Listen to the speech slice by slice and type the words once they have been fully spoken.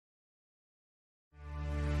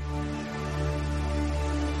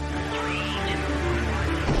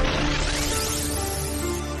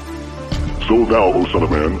So thou, O son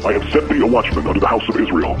of man, I have set thee a watchman unto the house of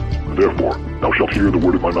Israel. Therefore thou shalt hear the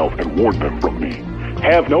word of my mouth, and warn them from me.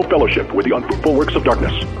 Have no fellowship with the unfruitful works of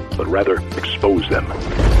darkness, but rather expose them.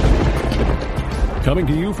 Coming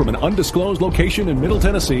to you from an undisclosed location in Middle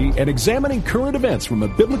Tennessee and examining current events from a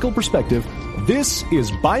biblical perspective, this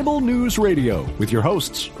is Bible News Radio with your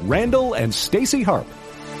hosts, Randall and Stacy Harp.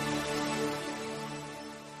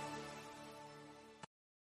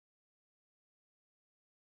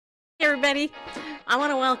 Hey everybody, I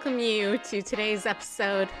want to welcome you to today's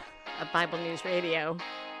episode of Bible News Radio.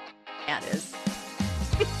 Yeah, it is.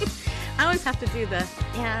 I always have to do the,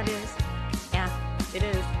 yeah, it is. Yeah, it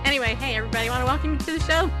is. Anyway, hey everybody, I want to welcome you to the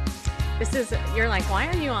show. You're like, why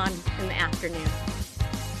are you on in the afternoon?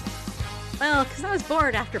 Well, because I was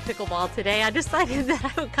bored after pickleball today. I decided that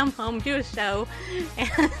I would come home, do a show,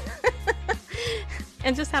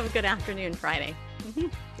 and just have a good afternoon Friday.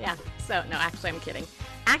 Yeah, so, no, actually, I'm kidding.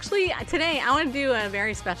 Actually, today I want to do a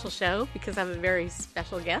very special show because I have a very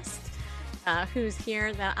special guest who's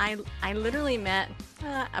here that I literally met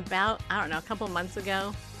about, I don't know, a couple of months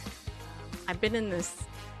ago. I've been in this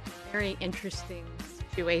very interesting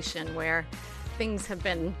situation where things have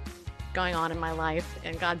been going on in my life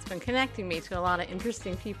and God's been connecting me to a lot of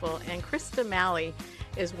interesting people, and Krista Malley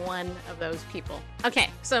is one of those people. Okay,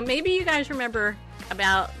 so maybe you guys remember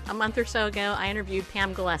about a month or so ago I interviewed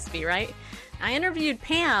Pam Gillespie, right? I interviewed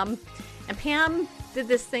Pam, and Pam did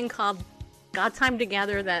this thing called God Time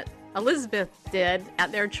Together that Elizabeth did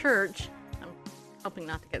at their church. I'm hoping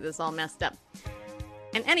not to get this all messed up.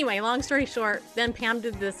 And anyway, long story short, then Pam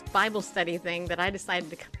did this Bible study thing that I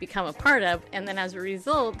decided to become a part of, and then as a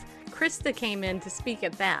result, Krista came in to speak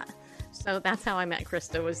at that. So that's how I met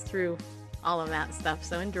Krista, was through all of that stuff.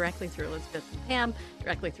 So indirectly through Elizabeth and Pam,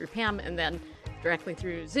 directly through Pam, and then directly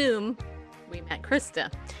through Zoom, we met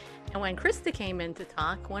Krista. And when Krista came in to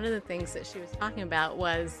talk, one of the things that she was talking about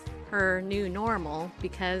was her new normal,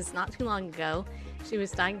 because not too long ago, she was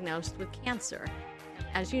diagnosed with cancer.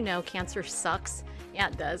 As you know, cancer sucks. Yeah,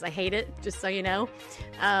 it does. I hate it, just so you know.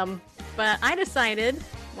 But I decided,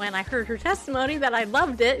 when I heard her testimony, that I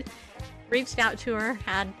loved it, reached out to her,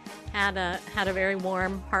 had a very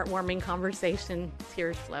warm, heartwarming conversation.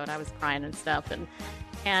 Tears flowed. I was crying and stuff.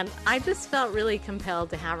 And I just felt really compelled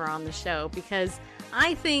to have her on the show because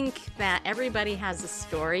I think that everybody has a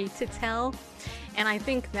story to tell, and I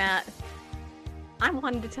think that I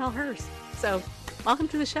wanted to tell hers. So, welcome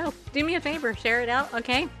to the show. Do me a favor, share it out,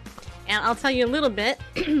 okay? And I'll tell you a little bit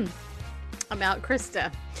about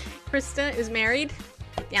Krista. Krista is married.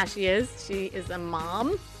 Yeah, she is. She is a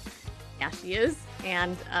mom. Yeah, she is.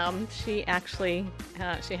 And she actually,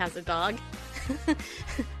 she has a dog,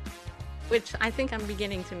 which I think I'm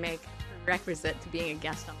beginning to make a requisite to being a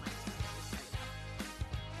guest on my show.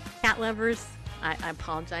 Cat lovers, I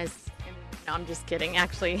apologize. No, I'm just kidding.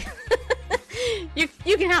 Actually, you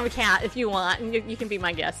can have a cat if you want, and you can be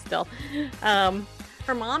my guest still.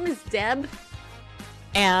 Her mom is Deb,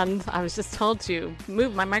 and I was just told to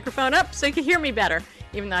move my microphone up so you can hear me better,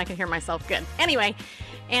 even though I can hear myself good. Anyway,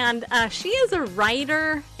 and she is a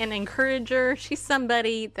writer and encourager. She's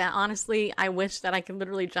somebody that, honestly, I wish that I could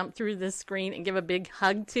literally jump through this screen and give a big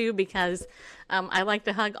hug to, because I like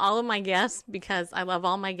to hug all of my guests because I love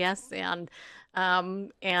all my guests, and I'm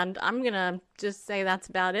going to just say that's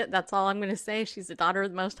about it. That's all I'm going to say. She's the daughter of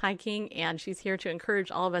the Most High King, and she's here to encourage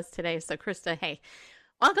all of us today. So, Krista, hey,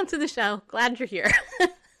 welcome to the show. Glad you're here.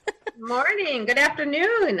 Morning. Good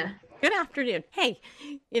afternoon. Good afternoon. Hey,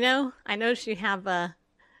 you know, I noticed you have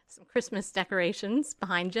some Christmas decorations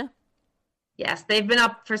behind you. Yes, they've been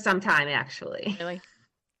up for some time, actually. Really?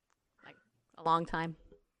 Like a long time?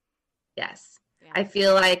 Yes. Yeah. I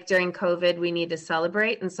feel like during COVID, we need to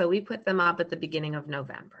celebrate, and so we put them up at the beginning of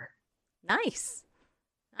November. Nice.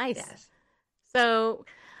 Yes. So,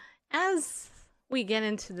 as we get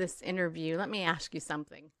into this interview, let me ask you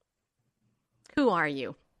something. Who are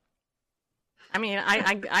you? I mean,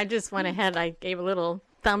 I just went ahead, I gave a little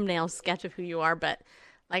thumbnail sketch of who you are, but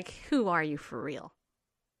like, who are you for real?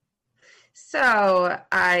 So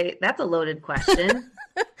that's a loaded question.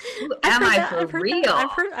 Who am I for real?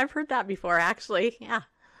 I've heard that before, actually. Yeah.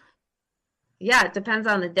 Yeah, it depends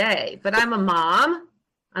on the day. But I'm a mom.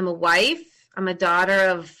 I'm a wife. I'm a daughter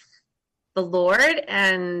of the Lord,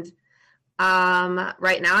 and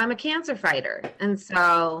right now I'm a cancer fighter. And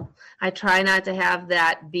so I try not to have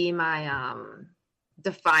that be my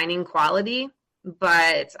defining quality,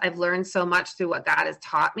 but I've learned so much through what God has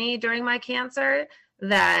taught me during my cancer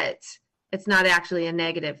that it's not actually a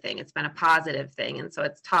negative thing. It's been a positive thing. And so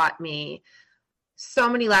it's taught me so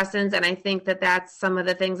many lessons. And I think that that's some of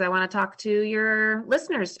the things I want to talk to your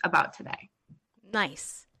listeners about today.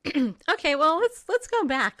 Nice. Okay, well, let's go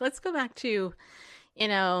back. Let's go back to, you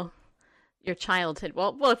know, your childhood.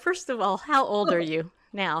 Well, first of all, how old are you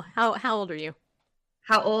now? How old are you?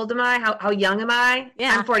 How old am I? How young am I?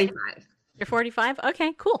 Yeah. I'm 45. You're 45?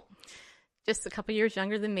 Okay, cool. Just a couple years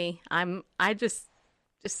younger than me. I just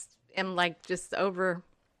am like just over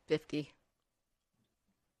 50.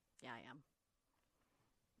 Yeah, I am.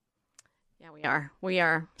 Yeah, we are. We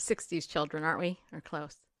are 60s children, aren't we? Or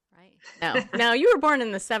close, right? No. No, you were born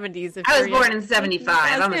in the 70s. I was born in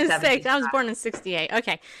 75. I'm a 75. I was born in 68.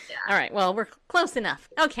 Okay. Yeah. All right. Well, we're close enough.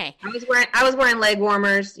 Okay. I was wearing leg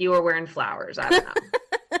warmers. You were wearing flowers. I don't know.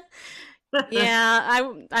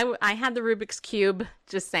 Yeah, I had the Rubik's Cube,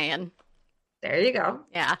 just saying. There you go.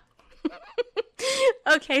 Yeah.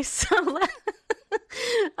 Okay, so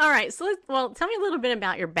all right. So tell me a little bit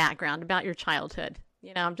about your background, about your childhood.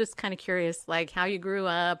 You know, I'm just kind of curious, like how you grew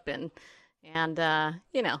up and you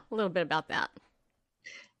know, a little bit about that.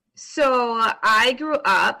 So I grew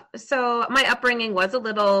up, so my upbringing was a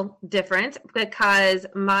little different because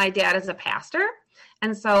my dad is a pastor.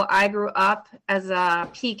 And so I grew up as a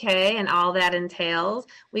PK and all that entails.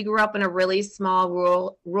 We grew up in a really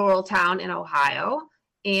small rural town in Ohio.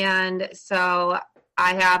 And so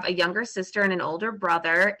I have a younger sister and an older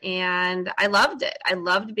brother, and I loved it. I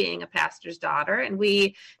loved being a pastor's daughter. And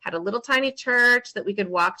we had a little tiny church that we could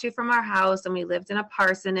walk to from our house, and we lived in a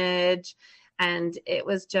parsonage. And it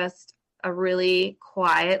was just a really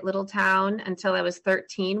quiet little town until I was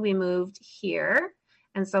 13. We moved here.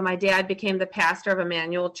 And so my dad became the pastor of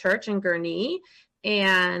Emmanuel Church in Gurnee,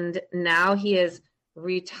 and now he is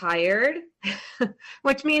retired,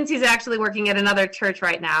 which means he's actually working at another church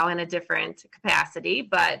right now in a different capacity.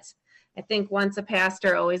 But I think once a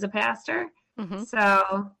pastor, always a pastor. Mm-hmm.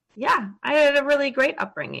 So yeah, I had a really great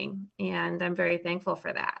upbringing, and I'm very thankful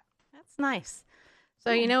for that. That's nice.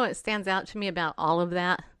 So you know what stands out to me about all of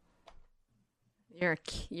that?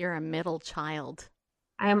 You're a middle child.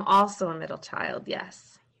 I am also a middle child,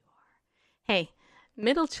 yes. Hey,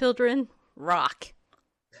 middle children rock.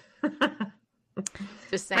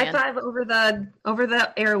 Just saying. High five over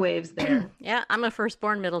the airwaves there. Yeah, I'm a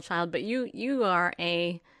firstborn middle child, but you are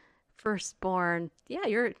a firstborn.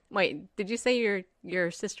 Yeah, wait, did you say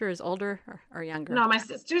your sister is older or younger? No, my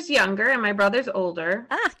sister's younger and my brother's older.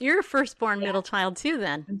 Ah, you're a firstborn middle child too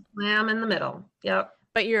then. I'm in the middle. Yep.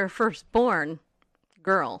 But you're a firstborn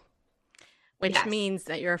girl. Which yes. means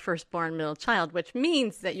that you're a firstborn middle child, which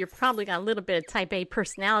means that you've probably got a little bit of type A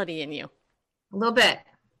personality in you. A little bit.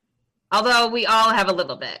 Although we all have a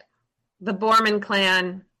little bit. The Borman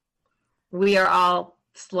clan, we have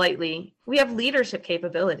leadership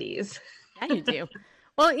capabilities. Yeah, you do.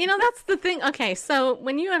 Well, you know, that's the thing. Okay, so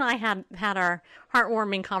when you and I had our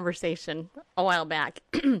heartwarming conversation a while back,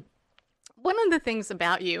 one of the things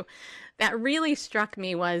about you that really struck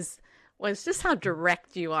me was just how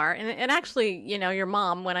direct you are. And actually, you know, your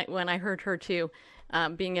mom, when I heard her too,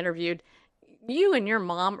 being interviewed, you and your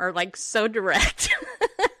mom are like so direct.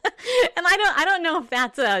 And I don't know if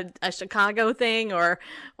that's a Chicago thing or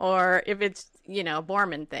if it's, you know, a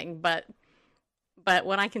Borman thing, but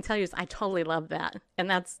what I can tell you is I totally love that. And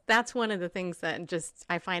that's one of the things that just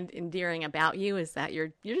I find endearing about you is that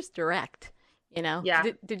you're just direct, you know? Yeah.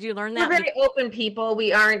 Did you learn that? We're very open people.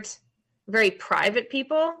 We aren't very private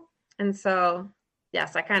people. And so,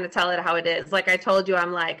 yes, I kind of tell it how it is. Like I told you,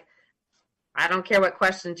 I'm like, I don't care what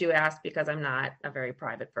questions you ask because I'm not a very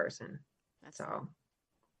private person. So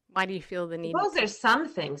why do you feel the need? I suppose there's some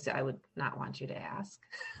things I would not want you to ask.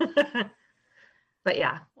 But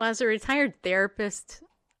yeah. Well, as a retired therapist,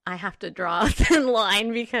 I have to draw a thin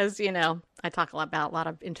line because, you know, I talk about a lot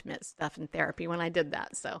of intimate stuff in therapy when I did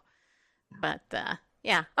that. So, but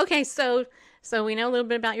yeah. Okay, so we know a little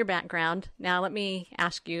bit about your background. Now let me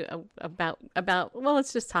ask you about well,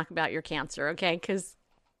 let's just talk about your cancer, okay? Because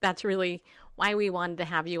that's really why we wanted to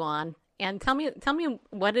have you on. And tell me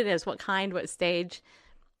what it is, what kind, what stage.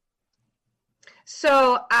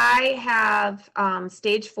 So I have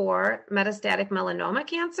stage 4 metastatic melanoma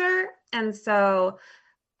cancer. And so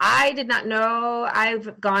I did not know.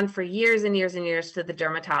 I've gone for years and years and years to the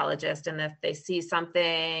dermatologist. And if they see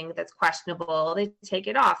something that's questionable, they take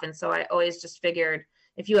it off. And so I always just figured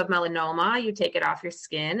if you have melanoma, you take it off your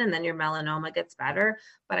skin and then your melanoma gets better.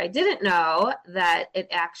 But I didn't know that it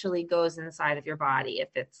actually goes inside of your body if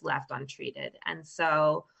it's left untreated. And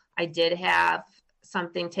so I did have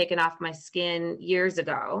something taken off my skin years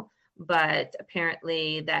ago, but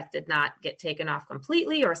apparently that did not get taken off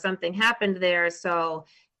completely or something happened there. So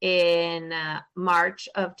in March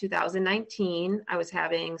of 2019, I was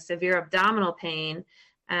having severe abdominal pain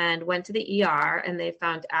and went to the ER, and they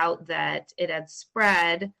found out that it had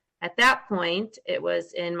spread at that point, it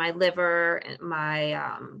was in my liver,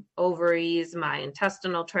 my ovaries, my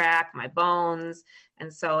intestinal tract, my bones.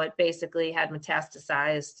 And so it basically had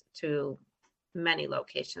metastasized to many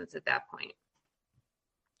locations at that point.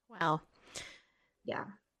 Wow. Yeah.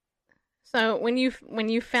 So when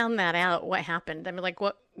you found that out, what happened? I mean, like,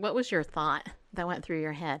 what was your thought that went through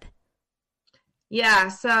your head? Yeah,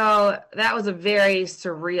 so that was a very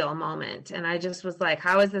surreal moment. And I just was like,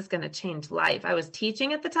 how is this going to change life? I was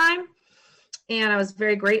teaching at the time, and I was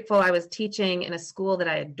very grateful. I was teaching in a school that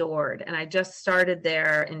I adored, and I just started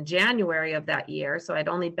there in January of that year. So I'd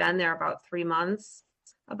only been there about 3 months,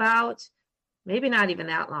 about maybe not even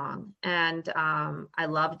that long. And I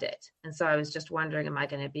loved it. And so I was just wondering, am I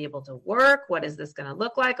going to be able to work? What is this going to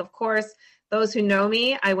look like? Of course, those who know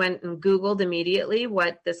me, I went and Googled immediately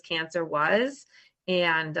what this cancer was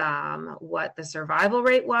and what the survival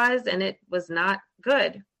rate was, and it was not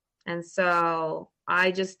good. And so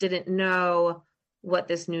I just didn't know what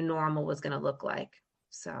this new normal was going to look like.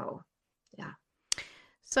 So, yeah.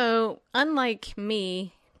 So unlike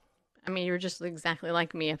me, I mean, you're just exactly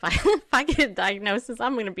like me. If I get a diagnosis,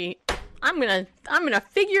 I'm gonna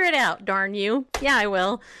figure it out. Darn you! Yeah, I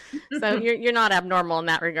will. So you're not abnormal in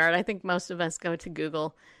that regard. I think most of us go to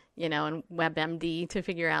Google, and WebMD to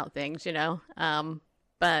figure out things,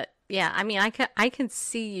 But yeah, I mean, I can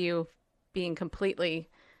see you being completely,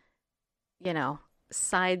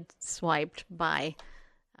 sideswiped by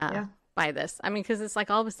this. I mean, because it's like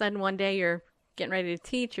all of a sudden one day you're getting ready to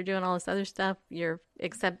teach, you're doing all this other stuff,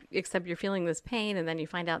 except you're feeling this pain, and then you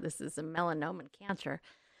find out this is a melanoma cancer,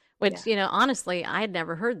 which, honestly, I had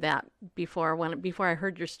never heard that before. Before I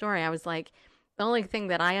heard your story, I was like, the only thing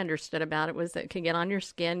that I understood about it was that it could get on your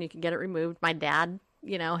skin, you can get it removed. My dad,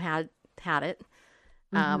 had it.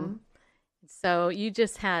 Mm-hmm. So you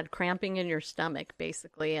just had cramping in your stomach,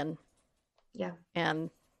 basically, and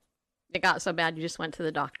it got so bad you just went to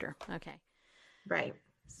the doctor. Okay. Right.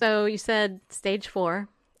 So you said stage 4,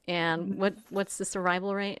 and what's the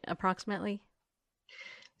survival rate approximately?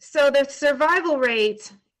 So the survival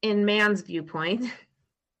rate in man's viewpoint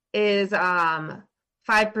is the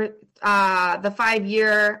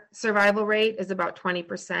 5-year survival rate is about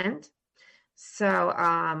 20%. So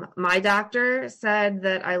my doctor said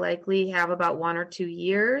that I likely have about 1 or 2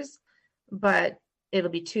 years, but it'll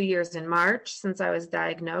be 2 years in March since I was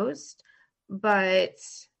diagnosed. But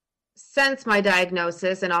since my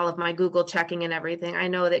diagnosis and all of my Google checking and everything, I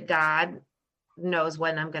know that God knows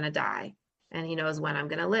when I'm going to die, and he knows when I'm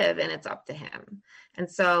going to live, and it's up to him. And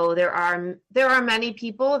so there are many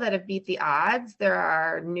people that have beat the odds.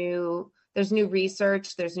 There's new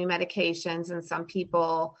research, there's new medications, and some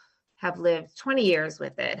people have lived 20 years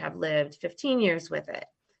with it, have lived 15 years with it.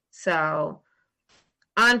 So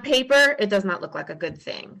on paper, it does not look like a good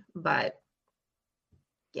thing, but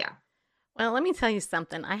yeah. Well, let me tell you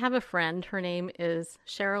something. I have a friend. Her name is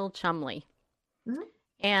Cheryl Chumley. Mm-hmm.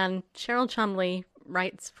 And Cheryl Chumley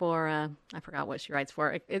writes for, I forgot what she writes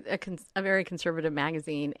for, a very conservative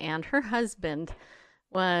magazine. And her husband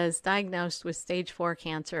was diagnosed with stage 4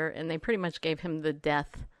 cancer, and they pretty much gave him the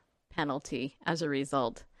death penalty as a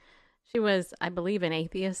result. She was, I believe, an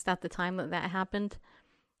atheist at the time that happened.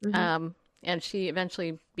 Mm-hmm. And she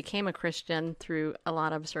eventually became a Christian through a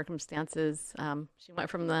lot of circumstances. She went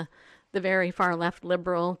from the very far left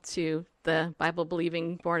liberal to the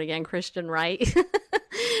Bible-believing, born-again Christian right.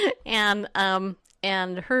 And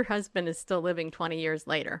her husband is still living 20 years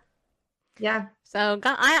later. Yeah. So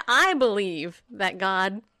God, I believe that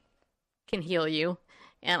God can heal you.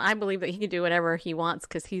 And I believe that he can do whatever he wants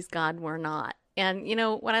because he's God, we're not. And,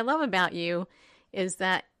 what I love about you is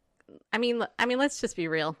that, I mean, let's just be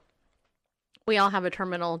real. We all have a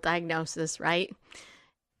terminal diagnosis, right?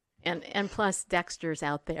 And plus Dexter's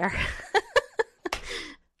out there.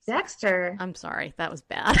 Dexter? I'm sorry, that was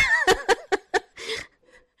bad.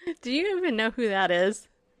 Do you even know who that is?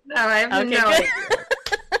 No, I have no idea.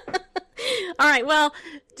 All right, well,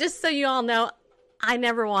 just so you all know, I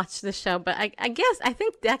never watched the show, but I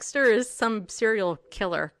think Dexter is some serial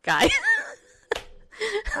killer guy.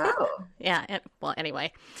 Oh. Yeah, well,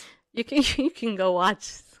 anyway, you can go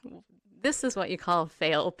watch. This is what you call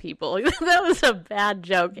fail, people. That was a bad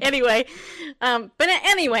joke. Anyway, but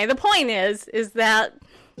anyway, the point is that,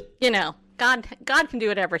 God can do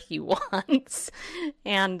whatever he wants.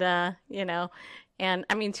 And, and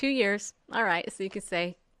I mean, 2 years. All right. So you could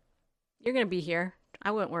say, you're going to be here.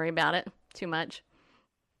 I wouldn't worry about it too much.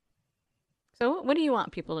 So what do you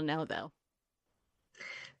want people to know, though?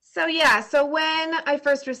 So when I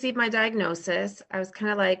first received my diagnosis, I was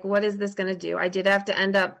kind of like, what is this going to do? I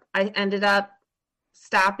ended up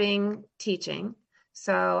stopping teaching.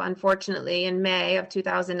 So unfortunately, in May of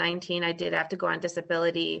 2019, I did have to go on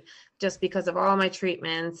disability just because of all my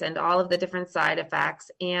treatments and all of the different side effects.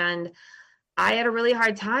 And I had a really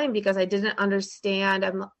hard time because I didn't understand.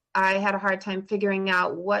 I had a hard time figuring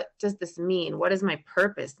out, what does this mean? What is my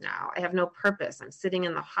purpose now? I have no purpose. I'm sitting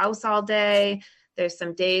in the house all day. There's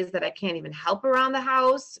some days that I can't even help around the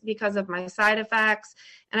house because of my side effects.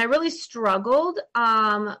 And I really struggled.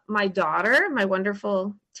 My daughter, my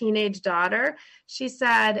wonderful teenage daughter, she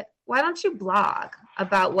said, why don't you blog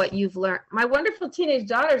about what you've learned? My wonderful teenage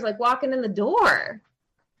daughter's like walking in the door.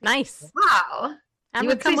 Nice. Wow. I'm You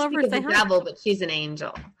gonna would come say over she's and say the hi. devil, but she's an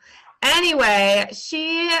angel. Anyway,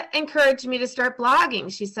 she encouraged me to start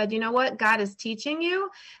blogging. She said, you know what? God is teaching you.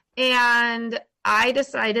 And I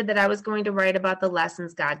decided that I was going to write about the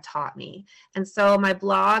lessons God taught me. And so my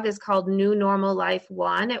blog is called New Normal Life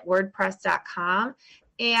 1 at wordpress.com.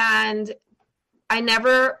 And I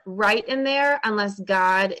never write in there unless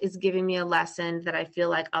God is giving me a lesson that I feel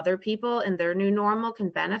like other people in their new normal can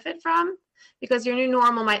benefit from. Because your new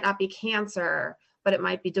normal might not be cancer, but it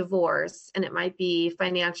might be divorce, and it might be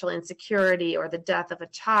financial insecurity, or the death of a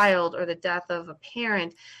child, or the death of a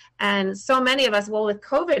parent. And so many of us, well, with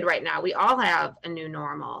COVID right now, we all have a new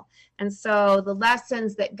normal. And so the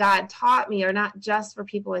lessons that God taught me are not just for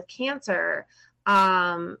people with cancer.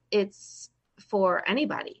 It's for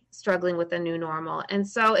anybody struggling with a new normal. And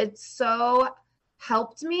so it so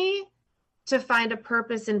helped me to find a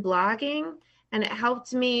purpose in blogging, and it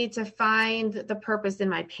helped me to find the purpose in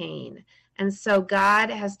my pain. And so God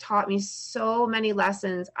has taught me so many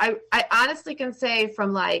lessons. I honestly can say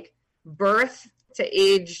from like birth to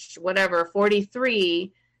age,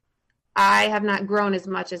 43, I have not grown as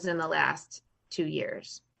much as in the last 2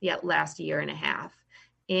 years, yet last year and a half.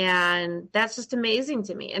 And that's just amazing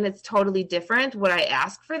to me. And it's totally different. Would I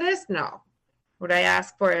ask for this? No. Would I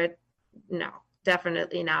ask for it? No,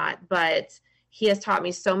 definitely not. But He has taught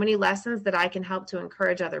me so many lessons that I can help to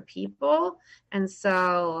encourage other people. And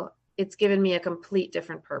so it's given me a complete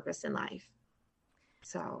different purpose in life.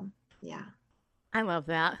 So, yeah. I love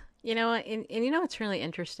that. You know, and you know what's really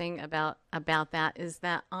interesting about that is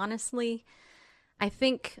that honestly, I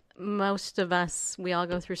think most of us, we all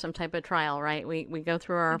go through some type of trial, right? We go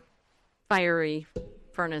through our fiery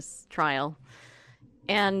furnace trial,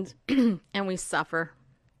 and and we suffer.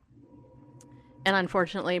 And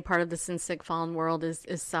unfortunately, part of the sin sick fallen world is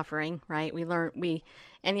suffering, right?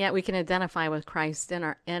 And yet we can identify with Christ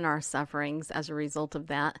in our sufferings as a result of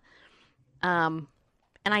that.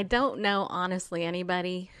 And I don't know, honestly,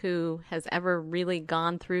 anybody who has ever really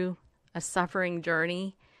gone through a suffering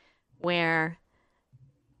journey where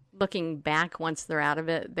looking back once they're out of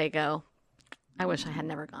it, they go, I wish I had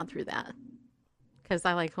never gone through that, because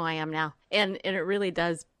I like who I am now. And it really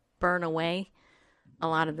does burn away a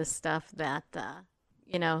lot of the stuff that,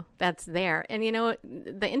 that's there. And,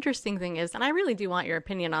 the interesting thing is, and I really do want your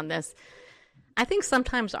opinion on this, I think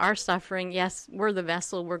sometimes our suffering, yes, we're the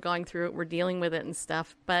vessel, we're going through it, we're dealing with it and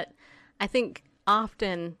stuff, but I think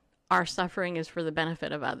often our suffering is for the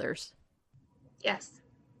benefit of others. Yes.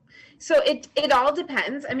 So it all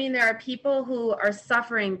depends. I mean, there are people who are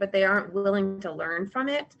suffering, but they aren't willing to learn from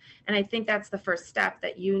it. And I think that's the first step,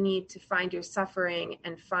 that you need to find your suffering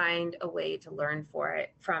and find a way to learn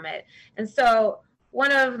from it. And so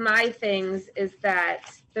one of my things is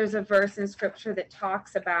that there's a verse in scripture that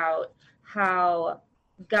talks about how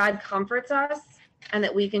God comforts us, and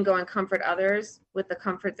that we can go and comfort others with the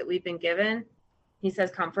comfort that we've been given. He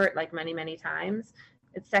says comfort like many, many times.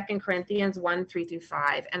 It's 2 Corinthians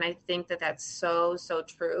 1:3-5. And I think that that's so, so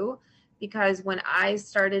true, because when I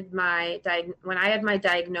started when I had my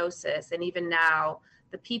diagnosis, and even now,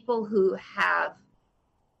 the people who have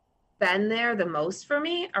been there the most for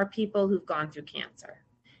me are people who've gone through cancer.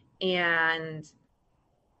 And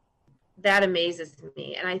that amazes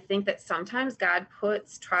me. And I think that sometimes God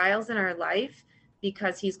puts trials in our life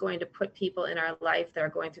because He's going to put people in our life that are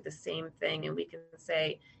going through the same thing. And we can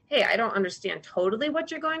say, hey, I don't understand totally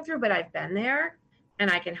what you're going through, but I've been there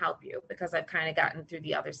and I can help you because I've kind of gotten through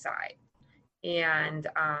the other side. And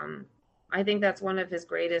I think that's one of His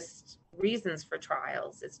greatest reasons for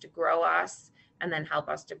trials, is to grow us and then help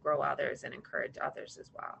us to grow others and encourage others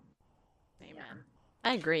as well. Amen.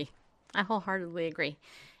 Yeah. I agree. I wholeheartedly agree.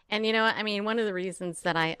 And one of the reasons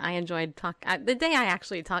that I enjoyed the day I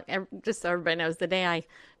actually talked, just so everybody knows, the day I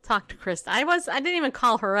talked to Krista, I didn't even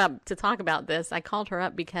call her up to talk about this. I called her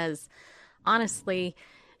up because, honestly,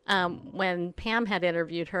 when Pam had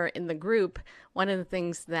interviewed her in the group, one of the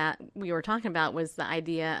things that we were talking about was the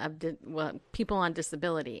idea of people on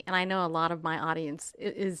disability. And I know a lot of my audience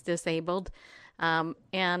is disabled.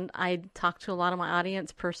 And I talk to a lot of my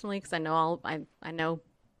audience personally because I know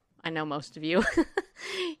most of you,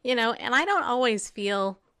 you know, and I don't always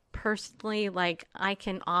feel personally like I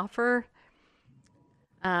can offer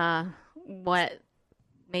what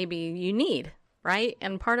maybe you need, right?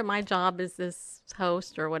 And part of my job as this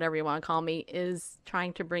host, or whatever you want to call me, is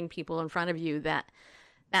trying to bring people in front of you that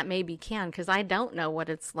maybe can, because I don't know what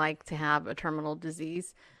it's like to have a terminal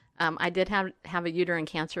disease. I did have a uterine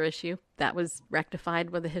cancer issue that was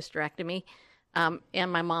rectified with a hysterectomy,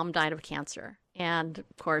 and my mom died of cancer. And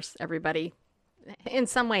of course, everybody in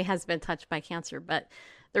some way has been touched by cancer. But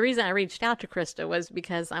the reason I reached out to Krista was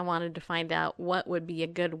because I wanted to find out what would be a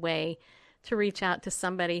good way to reach out to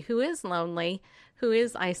somebody who is lonely, who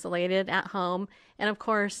is isolated at home, and of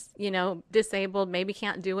course, you know, disabled, maybe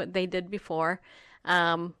can't do what they did before.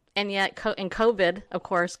 And yet, COVID, of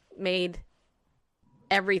course, made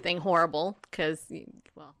everything horrible because,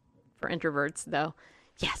 well, for introverts, though,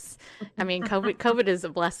 yes. I mean, COVID is a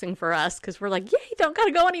blessing for us because we're like, yay, don't got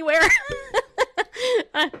to go anywhere.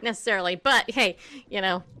 Not necessarily. But hey, you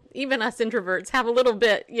know, even us introverts have a little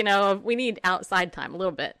bit, you know, we need outside time a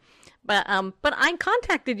little bit. But I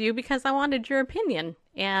contacted you because I wanted your opinion.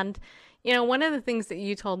 And, you know, one of the things that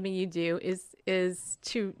you told me you do is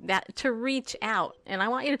to reach out. And I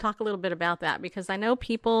want you to talk a little bit about that because I know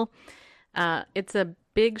people, it's a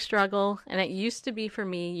big struggle. And it used to be for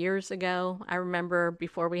me years ago. I remember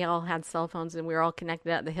before we all had cell phones and we were all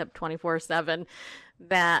connected at the hip 24/7,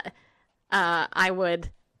 that I would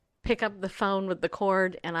pick up the phone with the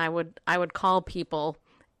cord and I would call people,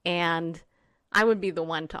 and I would be the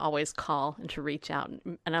one to always call and to reach out,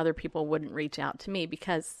 and other people wouldn't reach out to me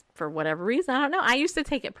because for whatever reason, I don't know, I used to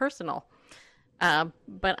take it personal.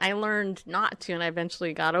 But I learned not to, and I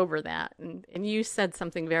eventually got over that. And you said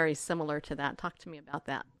something very similar to that. Talk to me about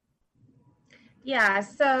that. Yeah,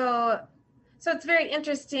 so it's very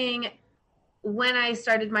interesting. When I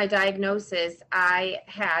started my diagnosis, I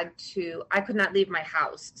could not leave my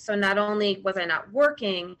house. So not only was I not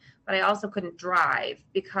working, but I also couldn't drive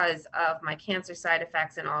because of my cancer side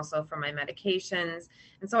effects and also from my medications.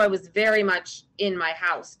 And so I was very much in my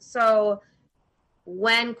house. So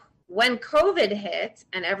when COVID hit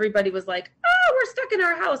and everybody was like, oh, we're stuck in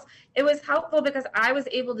our house, it was helpful because I was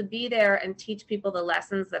able to be there and teach people the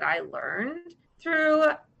lessons that I learned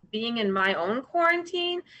through being in my own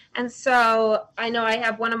quarantine. And so I know I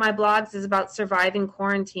have one of my blogs is about surviving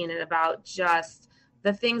quarantine and about just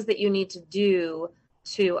the things that you need to do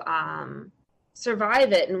to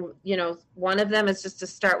survive it. And, you know, one of them is just to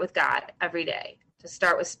start with God every day, to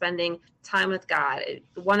start with spending time with God.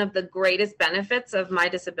 One of the greatest benefits of my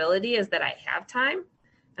disability is that I have time.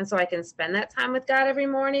 And so I can spend that time with God every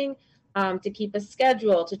morning, to keep a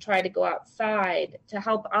schedule, to try to go outside, to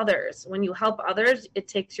help others. When you help others, it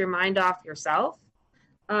takes your mind off yourself,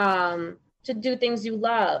 to do things you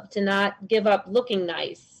love, to not give up looking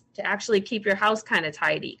nice, to actually keep your house kind of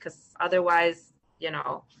tidy, because otherwise, you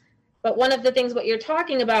know. But one of the things what you're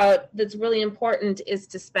talking about that's really important is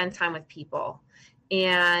to spend time with people.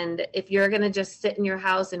 And if you're going to just sit in your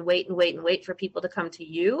house and wait for people to come to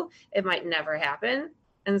you, it might never happen.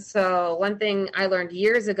 And so one thing I learned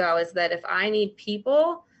years ago is that if I need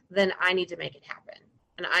people, then I need to make it happen.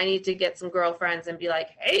 And I need to get some girlfriends and be like,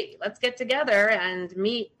 hey, let's get together and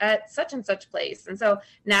meet at such and such place. And so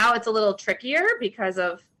now it's a little trickier because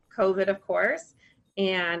of COVID, of course.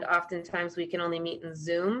 And oftentimes we can only meet in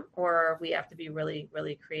Zoom, or we have to be really,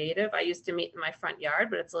 really creative. I used to meet in my front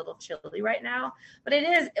yard, but it's a little chilly right now. But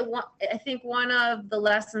I think one of the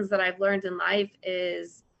lessons that I've learned in life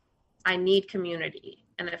is I need community.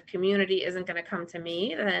 And if community isn't going to come to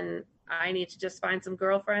me, then I need to just find some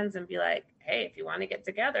girlfriends and be like, hey, if you want to get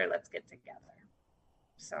together, let's get together.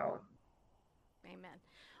 So. Amen.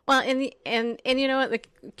 Well, and you know what, the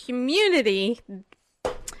community,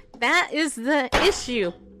 that is the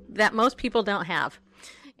issue that most people don't have.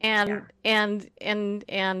 And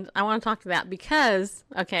I want to talk to that because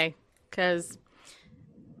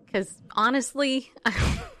honestly,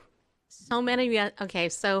 so many, okay,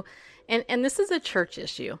 so, and this is a church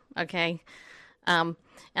issue, okay? And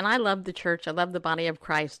I love the church, I love the body of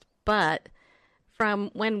Christ, but from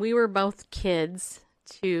when we were both kids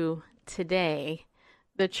to today,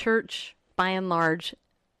 the church, by and large,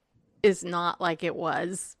 is not like it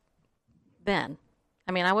was then.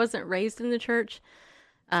 I mean, I wasn't raised in the church,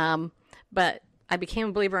 but I became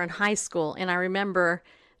a believer in high school, and I remember,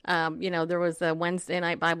 there was a Wednesday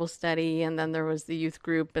night Bible study, and then there was the youth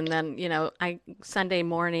group, and then, Sunday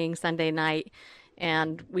morning, Sunday night,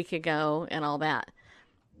 and we could go and all that.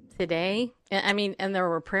 Today, I mean, and there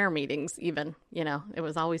were prayer meetings even, it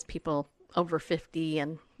was always people over 50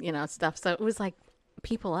 and, stuff. So it was like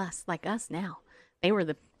people like us now. They were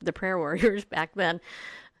the prayer warriors back then.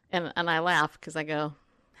 And I laugh because I go,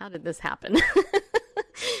 how did this happen?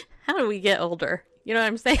 How do we get older? You know what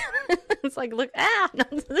I'm saying? It's like, look, no,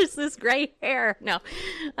 there's this gray hair. No.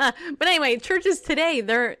 But anyway, churches today,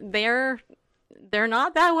 they're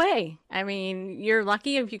not that way. I mean, you're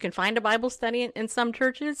lucky if you can find a Bible study in some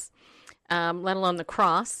churches, let alone the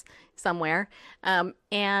cross somewhere.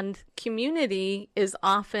 And community is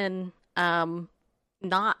often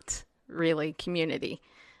not really community.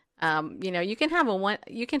 You can have a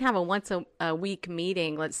once a week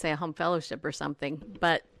meeting, let's say a home fellowship or something,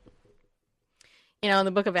 but in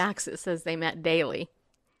the book of Acts, it says they met daily.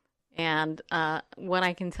 And what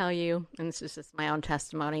I can tell you, and this is just my own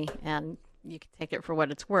testimony, and you can take it for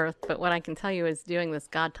what it's worth, but what I can tell you is doing this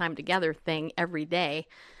God time together thing every day,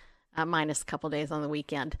 minus a couple days on the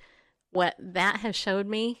weekend. What that has showed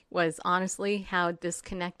me was honestly how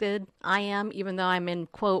disconnected I am, even though I'm in,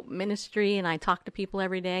 quote, ministry and I talk to people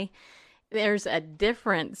every day. There's a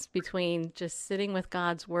difference between just sitting with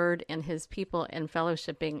God's word and his people and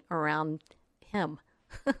fellowshipping around him.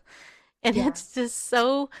 And it's just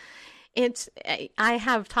so, I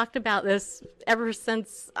have talked about this ever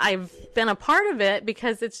since I've been a part of it,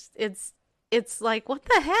 because it's like, what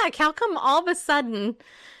the heck? How come all of a sudden,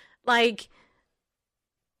 like,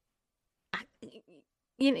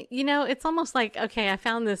 it's almost like, okay, I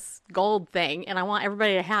found this gold thing and I want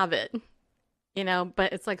everybody to have it,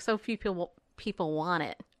 but it's like so few people want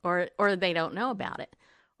it, or they don't know about it,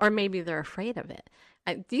 or maybe they're afraid of it.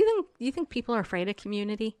 Do you think people are afraid of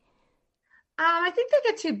community? I think they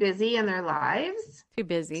get too busy in their lives. Too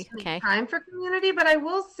busy. Okay. Time for community. But I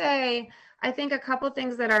will say, I think a couple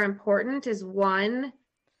things that are important is, one,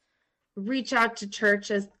 reach out to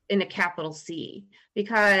churches in a capital C.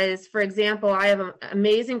 Because, for example, I have an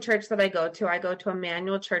amazing church that I go to. I go to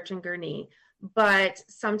Emmanuel Church in Gurnee. But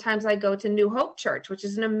sometimes I go to New Hope Church, which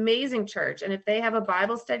is an amazing church. And if they have a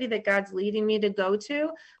Bible study that God's leading me to go to,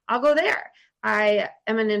 I'll go there.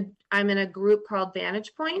 I'm in a group called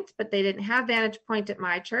Vantage Point, but they didn't have Vantage Point at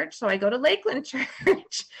my church. So I go to Lakeland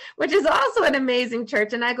Church, which is also an amazing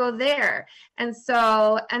church, and I go there. And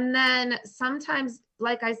then sometimes,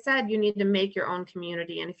 like I said, you need to make your own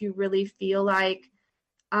community. And if you really feel like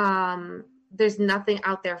there's nothing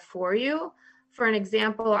out there for you, for an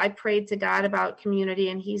example, I prayed to God about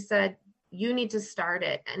community, and he said, you need to start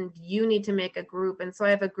it and you need to make a group. And so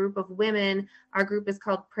I have a group of women. Our group is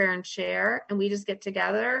called Prayer and Share. And we just get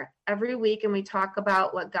together every week and we talk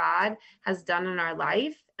about what God has done in our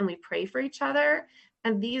life and we pray for each other.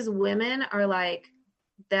 And these women are like,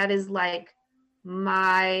 that is like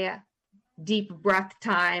my deep breath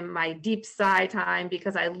time, my deep sigh time,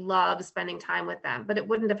 because I love spending time with them. But it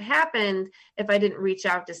wouldn't have happened if I didn't reach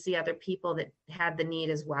out to see other people that had the need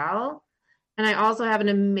as well. And I also have an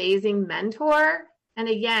amazing mentor. And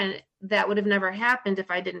again, that would have never happened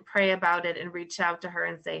if I didn't pray about it and reach out to her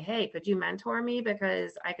and say, hey, could you mentor me?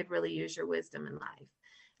 Because I could really use your wisdom in life.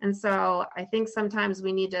 And so I think sometimes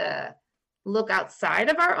we need to look outside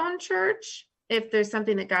of our own church if there's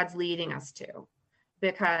something that God's leading us to.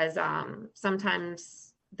 Because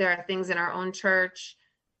sometimes there are things in our own church,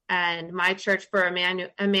 and my church for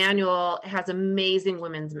Emmanuel has amazing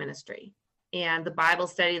women's ministry. And the Bible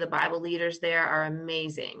study, the Bible leaders there are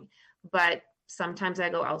amazing. But sometimes I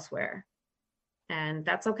go elsewhere. And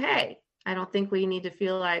that's okay. I don't think we need to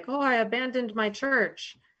feel like, oh, I abandoned my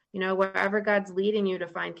church. Wherever God's leading you to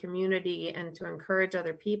find community and to encourage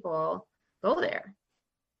other people, go there.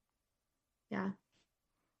 Yeah.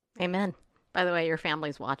 Amen. By the way, your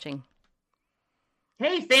family's watching.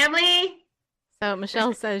 Hey, family. So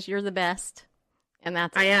Michelle says you're the best. And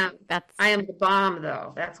I am the bomb,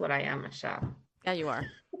 though. That's what I am, Michelle. Yeah, you are.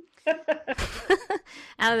 I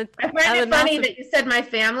find it funny that you said my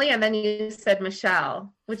family and then you said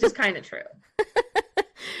Michelle, which is kind of true.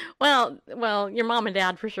 Well, your mom and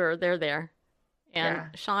dad for sure. They're there. And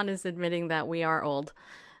Sean is admitting that we are old.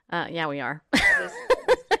 Yeah, we are.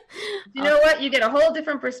 You know what? You get a whole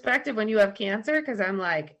different perspective when you have cancer, because I'm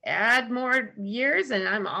like, add more years and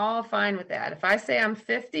I'm all fine with that. If I say I'm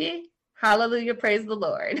 50, hallelujah, praise the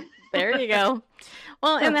Lord. There you go.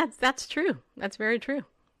 Well, and that's true. That's very true.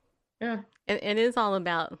 Yeah. It is all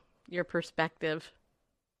about your perspective.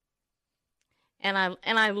 And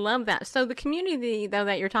I love that. So the community, though,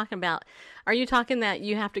 that you're talking about, are you talking that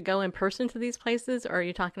you have to go in person to these places, or are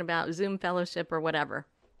you talking about Zoom fellowship or whatever?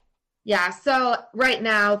 Yeah. So right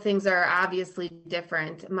now things are obviously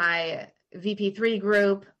different. My VP3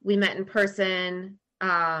 group, we met in person.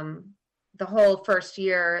 The whole first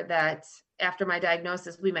year that after my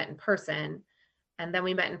diagnosis, we met in person. And then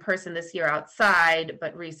we met in person this year outside,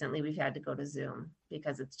 but recently we've had to go to Zoom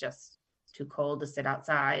because it's just too cold to sit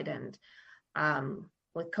outside. And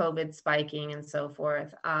with COVID spiking and so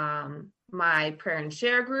forth, my prayer and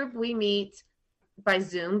share group, we meet by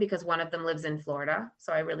Zoom because one of them lives in Florida.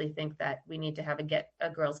 So I really think that we need to have a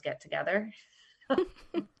girls get together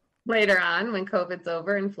later on when COVID's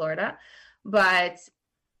over in Florida. But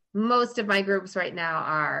most of my groups right now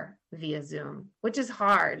are via Zoom, which is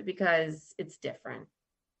hard because it's different.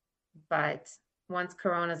 But once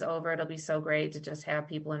Corona's over, it'll be so great to just have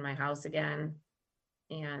people in my house again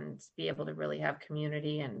and be able to really have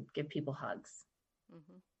community and give people hugs.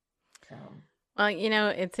 Mm-hmm. So. Well, you know,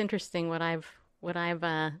 it's interesting. What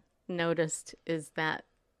I've noticed is that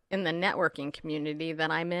in the networking community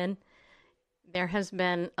that I'm in, there has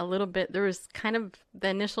been a little bit, there was kind of the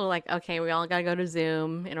initial like, okay, we all got to go to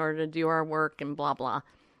Zoom in order to do our work and blah, blah.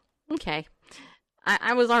 Okay.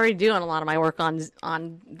 I was already doing a lot of my work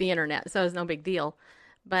on the internet, so it was no big deal.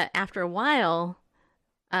 But after a while,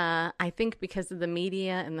 I think because of the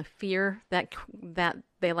media and the fear that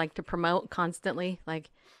they like to promote constantly,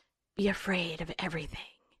 like, be afraid of everything.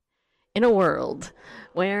 In a world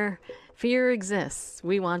where fear exists,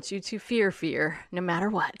 we want you to fear no matter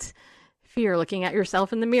what. Fear looking at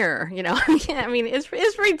yourself in the mirror, you know. I mean, it's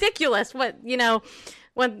ridiculous what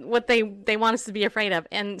they want us to be afraid of.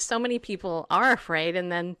 And so many people are afraid. And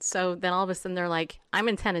then all of a sudden they're like, I'm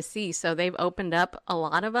in Tennessee. So they've opened up a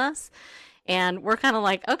lot of us. And we're kind of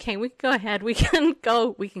like, okay, we can go ahead. We can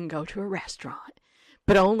go to a restaurant,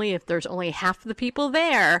 but only if there's only half the people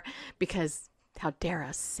there, because how dare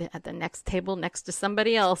us sit at the next table next to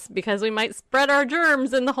somebody else, because we might spread our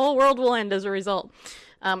germs and the whole world will end as a result.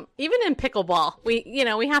 Even in pickleball,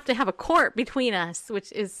 we have to have a court between us,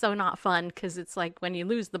 which is so not fun, because it's like when you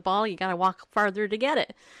lose the ball, you got to walk farther to get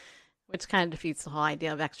it, which kind of defeats the whole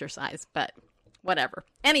idea of exercise, but whatever.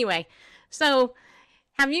 Anyway, so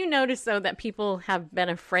have you noticed, though, that people have been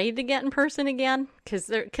afraid to get in person again? Because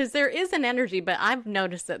there is an energy, but I've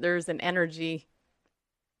noticed that there's an energy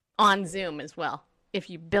on Zoom as well. If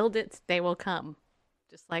you build it, they will come,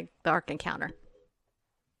 just like the Ark Encounter.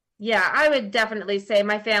 Yeah, I would definitely say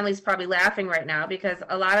my family's probably laughing right now because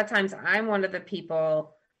a lot of times I'm one of the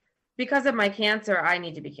people, because of my cancer, I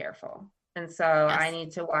need to be careful. And so Yes. I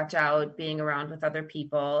need to watch out being around with other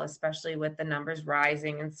people, especially with the numbers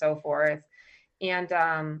rising and so forth. And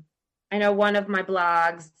I know one of my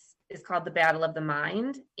blogs is called The Battle of the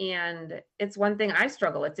Mind. And it's one thing I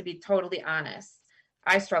struggle with, to be totally honest.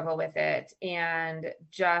 I struggle with it. And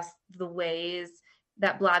just the ways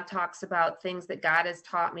that blog talks about things that God has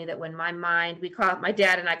taught me, that when my mind, my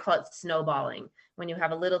dad and I call it snowballing, when you have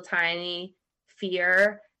a little tiny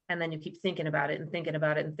fear and then you keep thinking about it and thinking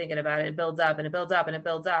about it and thinking about it, it builds up and it builds up and it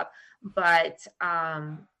builds up. But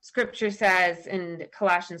scripture says in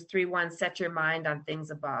Colossians 3:1, set your mind on things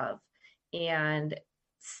above. And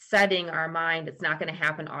setting our mind, it's not going to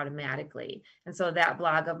happen automatically. And so that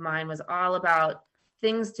blog of mine was all about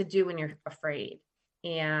things to do when you're afraid.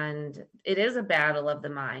 And it is a battle of the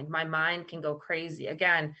mind. My mind can go crazy.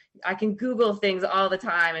 Again, I can Google things all the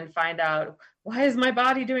time and find out, why is my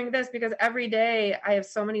body doing this? Because every day I have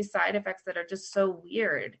so many side effects that are just so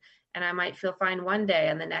weird. And I might feel fine one day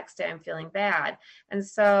and the next day I'm feeling bad. And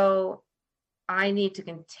so I need to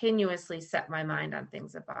continuously set my mind on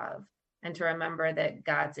things above and to remember that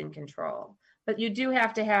God's in control. But you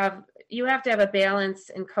have to have a balance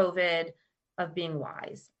in COVID of being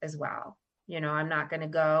wise as well. You know, I'm not going to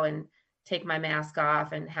go and take my mask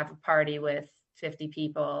off and have a party with 50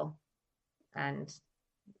 people. And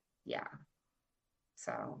yeah,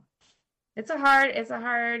 so it's a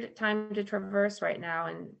hard time to traverse right now.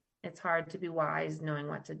 And it's hard to be wise knowing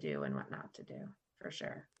what to do and what not to do, for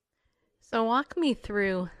sure. So walk me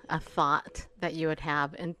through a thought that you would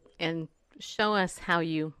have and show us how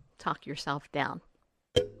you talk yourself down.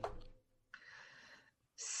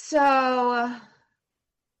 So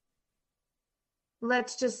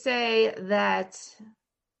let's just say that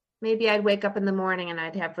maybe I'd wake up in the morning and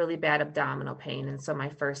I'd have really bad abdominal pain. And so my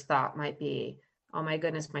first thought might be, oh my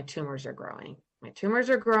goodness, my tumors are growing. My tumors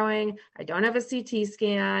are growing. I don't have a CT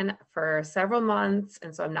scan for several months.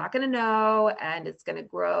 And so I'm not going to know. And it's going to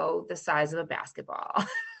grow the size of a basketball.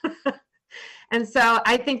 And so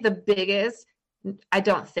I think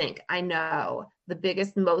I know the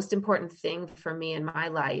biggest, most important thing for me in my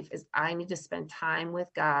life is I need to spend time with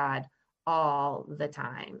God all the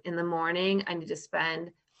time. In the morning, I need to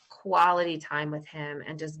spend quality time with him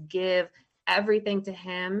and just give everything to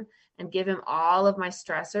him and give him all of my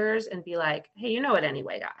stressors and be like, hey, you know it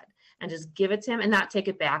anyway, God, and just give it to him and not take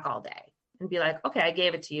it back all day and be like, okay, I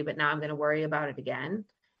gave it to you, but now I'm going to worry about it again.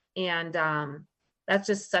 And That's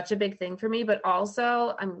just such a big thing for me. But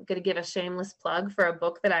also, I'm going to give a shameless plug for a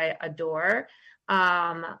book that I adore.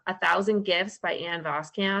 1,000 Gifts by Ann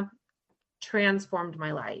Voskamp transformed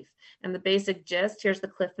my life. And the basic gist, here's the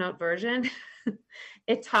Cliff Note version.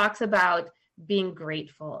 It talks about being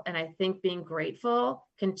grateful. And I think being grateful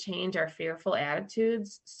can change our fearful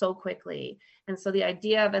attitudes so quickly. And so the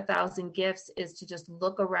idea of 1,000 gifts is to just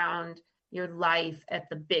look around your life at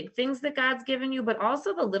the big things that God's given you, but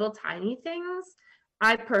also the little tiny things.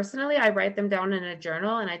 I write them down in a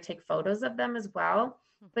journal and I take photos of them as well.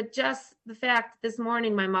 But just the fact this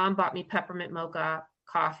morning, my mom bought me peppermint mocha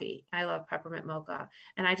coffee. I love peppermint mocha.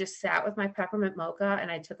 And I just sat with my peppermint mocha and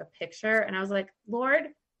I took a picture and I was like, Lord,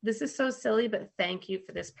 this is so silly, but thank you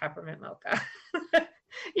for this peppermint mocha.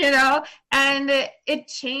 And it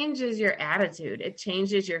changes your attitude. It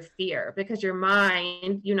changes your fear because your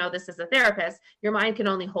mind, this as a therapist, your mind can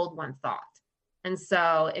only hold one thought. And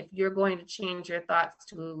so if you're going to change your thoughts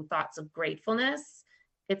to thoughts of gratefulness,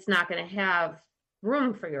 it's not going to have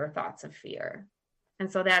room for your thoughts of fear.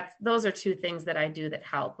 And so those are two things that I do that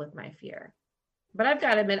help with my fear. But I've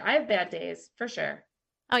got to admit, I have bad days for sure.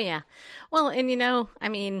 Oh, yeah. Well, and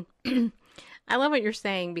I love what you're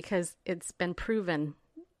saying because it's been proven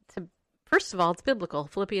first of all, it's biblical.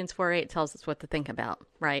 Philippians 4:8 tells us what to think about,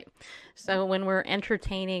 right? So when we're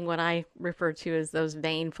entertaining what I refer to as those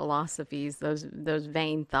vain philosophies, those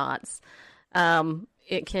vain thoughts,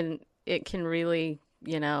 it can really,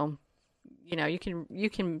 you're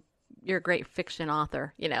a great fiction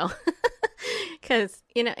author, because,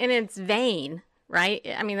 and it's vain. Right?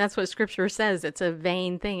 I mean, that's what scripture says. It's a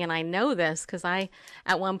vain thing. And I know this because I,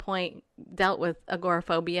 at one point, dealt with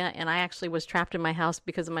agoraphobia and I actually was trapped in my house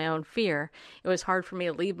because of my own fear. It was hard for me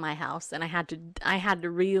to leave my house and I had to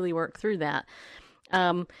really work through that.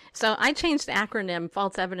 So I changed the acronym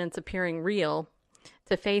false evidence appearing real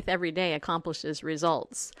to faith every day accomplishes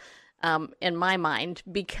results, in my mind,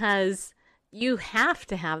 because you have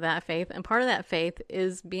to have that faith. And part of that faith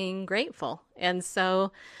is being grateful. And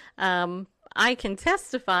so, I can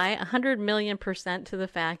testify 100,000,000% to the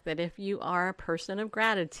fact that if you are a person of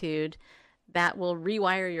gratitude, that will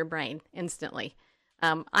rewire your brain instantly.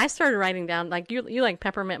 I started writing down, like you like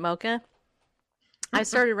peppermint mocha. I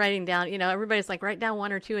started writing down, everybody's like, write down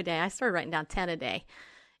 1 or 2 a day. I started writing down 10 a day.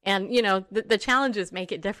 And, the challenges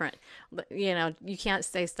make it different. You can't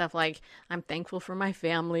say stuff like, I'm thankful for my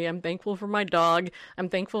family. I'm thankful for my dog. I'm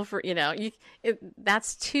thankful for,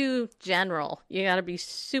 that's too general. You got to be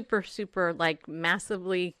super, super, like,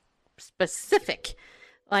 massively specific.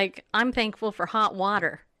 Like, I'm thankful for hot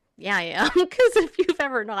water. Yeah, I am. Because if you've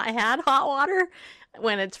ever not had hot water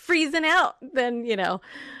when it's freezing out, then,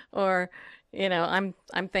 or, I'm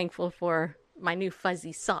thankful for my new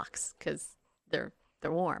fuzzy socks because they're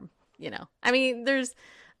warm, I mean,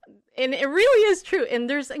 and it really is true. And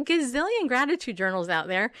there's a gazillion gratitude journals out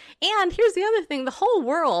there. And here's the other thing, the whole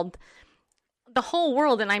world,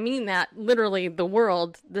 and I mean that literally the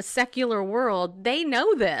world, the secular world, they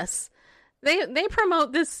know this. They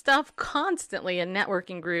promote this stuff constantly in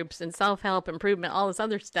networking groups and self-help improvement, all this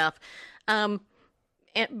other stuff.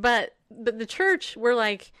 But the church, we're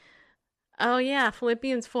like, oh yeah,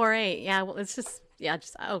 Philippians 4:8. Yeah, well, it's just,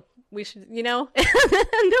 we should, no,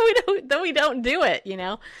 we don't do it,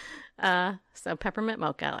 so peppermint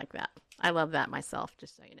mocha, I like that. I love that myself,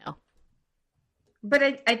 just so you know.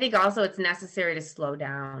 But I think also it's necessary to slow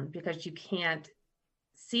down because you can't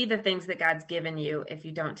see the things that God's given you if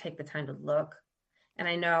you don't take the time to look. And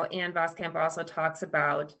I know Ann Voskamp also talks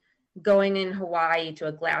about going in Hawaii to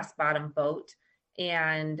a glass bottom boat,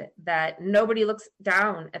 and that nobody looks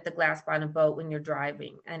down at the glass bottom boat when you're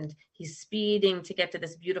driving, and he's speeding to get to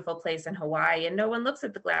this beautiful place in Hawaii, and no one looks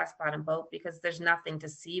at the glass bottom boat because there's nothing to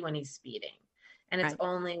see when he's speeding. And it's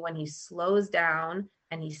only when he slows down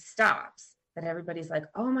and he stops that everybody's like,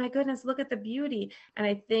 oh my goodness, look at the beauty. And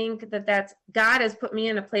I think that's God has put me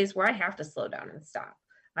in a place where I have to slow down and stop.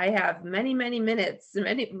 I have many, many minutes,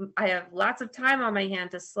 I have lots of time on my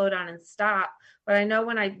hand to slow down and stop. But I know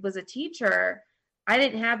when I was a teacher, I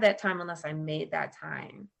didn't have that time unless I made that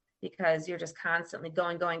time, because you're just constantly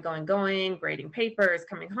going, grading papers,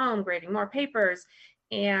 coming home, grading more papers.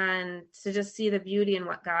 And to just see the beauty in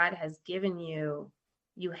what God has given you,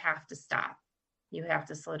 you have to stop. You have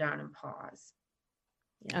to slow down and pause.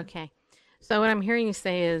 Yeah. Okay. So what I'm hearing you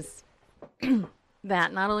say is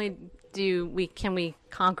that not only can we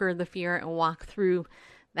conquer the fear and walk through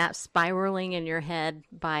that spiraling in your head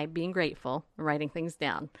by being grateful and writing things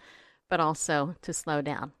down, but also to slow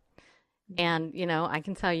down. And, I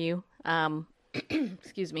can tell you,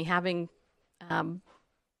 excuse me, having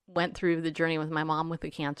went through the journey with my mom with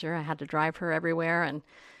the cancer, I had to drive her everywhere. And,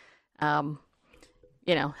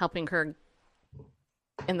 helping her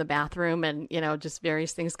in the bathroom and, just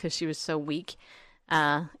various things because she was so weak.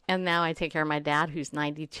 And now I take care of my dad, who's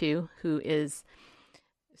 92, who is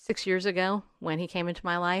 6 years ago when he came into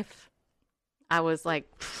my life. I was like,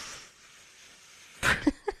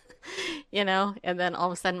 and then all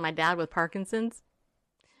of a sudden my dad with Parkinson's,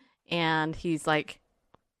 and he's like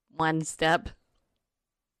one step,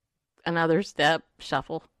 another step,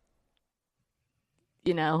 shuffle,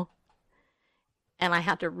 and I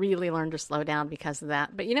had to really learn to slow down because of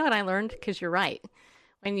that. But you know what I learned? Because you're right.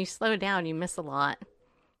 When you slow down, you miss a lot.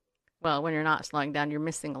 Well, when you're not slowing down, you're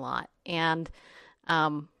missing a lot. And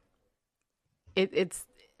it's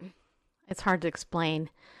hard to explain.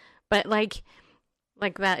 But like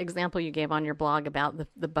that example you gave on your blog about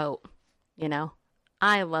the boat,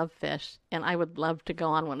 I love fish, and I would love to go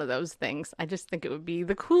on one of those things. I just think it would be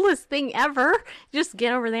the coolest thing ever. Just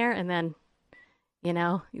get over there, and then, you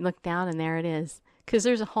look down, and there it is. Because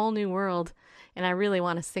there's a whole new world, and I really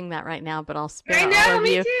want to sing that right now, but I'll spare all of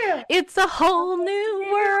you. Too. It's a whole new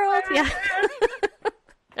world. Yeah.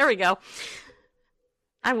 There we go.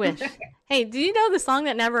 I wish. Hey, do you know the song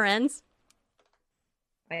that never ends?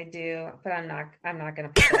 I do, but I'm not going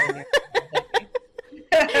to put that in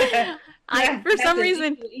there. For some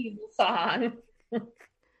reason, evil song.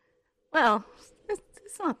 Well,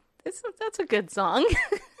 that's a good song.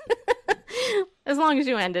 As long as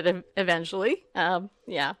you end it eventually.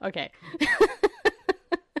 Yeah, okay.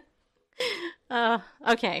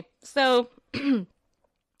 Okay. So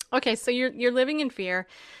so you're living in fear,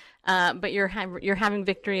 but you're having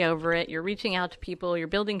victory over it. You're reaching out to people, you're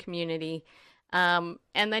building community. And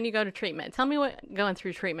then you go to treatment. Tell me what going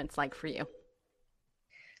through treatment's like for you.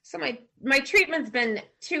 So my treatment's been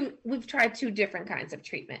we've tried 2 different kinds of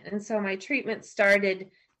treatment. And so my treatment started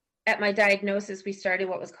at my diagnosis. We started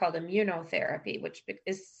what was called immunotherapy, which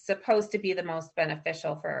is supposed to be the most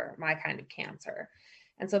beneficial for my kind of cancer.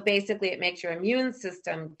 And so basically it makes your immune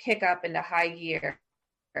system kick up into high gear.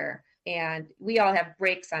 And we all have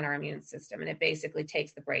brakes on our immune system, and it basically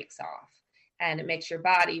takes the brakes off, and it makes your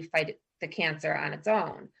body fight the cancer on its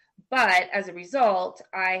own. But as a result,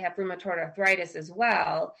 I have rheumatoid arthritis as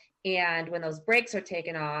well. And when those brakes are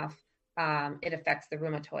taken off, it affects the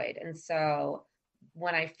rheumatoid. And so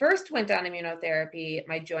when I first went on immunotherapy,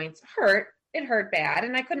 my joints hurt. It hurt bad,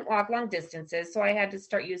 and I couldn't walk long distances. So I had to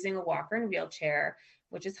start using a walker and wheelchair,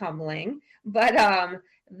 which is humbling. But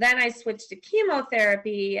then I switched to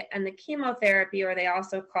chemotherapy, and the chemotherapy, or they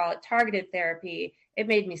also call it targeted therapy, it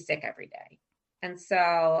made me sick every day. And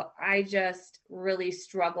so I just really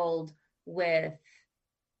struggled with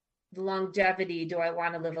the longevity. Do I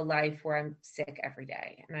want to live a life where I'm sick every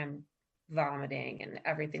day and I'm vomiting and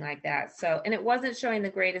everything like that? So, and it wasn't showing the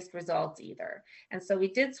greatest results either. And so we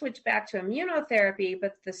did switch back to immunotherapy,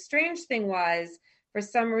 but the strange thing was, for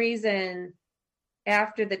some reason,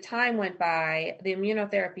 after the time went by, the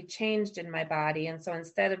immunotherapy changed in my body. And so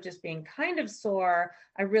instead of just being kind of sore,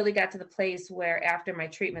 I really got to the place where after my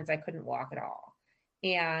treatments, I couldn't walk at all.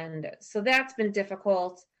 And so that's been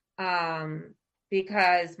difficult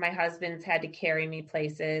because my husband's had to carry me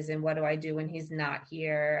places, and what do I do when he's not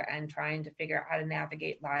here, and trying to figure out how to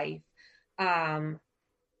navigate life.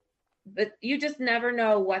 But you just never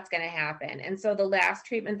know what's going to happen. And so the last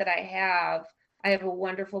treatment that I have a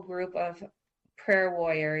wonderful group of prayer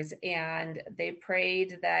warriors, and they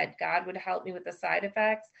prayed that God would help me with the side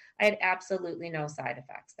effects. I had absolutely no side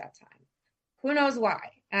effects that time. Who knows why?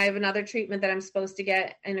 I have another treatment that I'm supposed to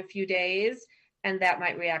get in a few days, and that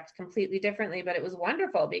might react completely differently, but it was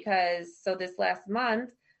wonderful because so this last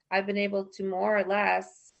month, I've been able to more or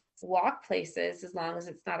less walk places as long as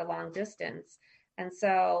it's not a long distance. And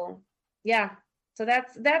so, yeah, so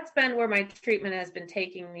that's been where my treatment has been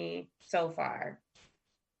taking me so far.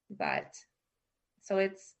 But so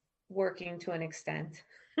it's working to an extent.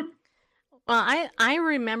 Well, I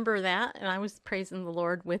remember that, and I was praising the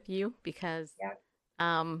Lord with you because,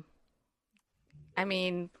 I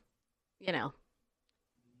mean,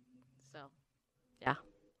 so, yeah,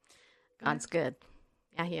 God's good.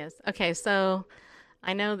 Yeah, he is. Okay, so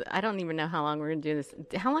I don't even know how long we're going to do this.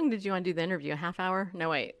 How long did you want to do the interview? A half hour? No,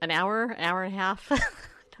 wait, an hour and a half?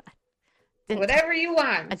 Whatever you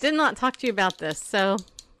want. I did not talk to you about this, so,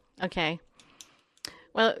 okay.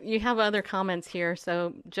 Well, you have other comments here.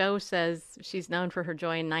 So Joe says she's known for her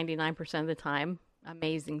joy 99% of the time.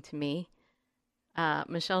 Amazing to me.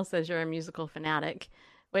 Michelle says you're a musical fanatic,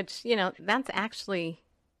 which, that's actually...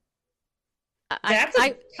 That's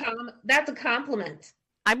a compliment.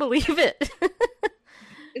 I believe it.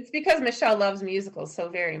 It's because Michelle loves musicals so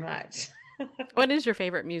very much. What is your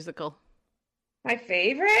favorite musical? My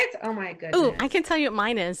favorite? Oh, my goodness. Oh, I can tell you what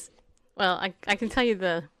mine is. Well, I can tell you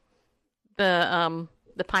the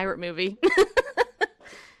pirate movie.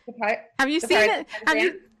 Have you seen it? Have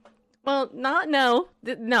you? Well, no.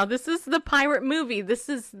 This is the pirate movie. This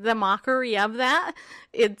is the mockery of that.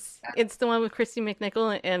 It's the one with Christy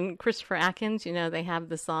McNichol and Christopher Atkins. You know, they have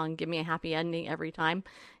the song "Give Me a Happy Ending" every time,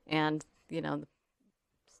 and you know,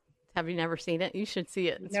 have you never seen it? You should see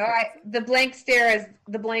it. It's the blank stare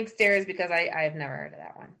is because I have never heard of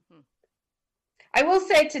that one. I will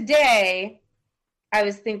say today, I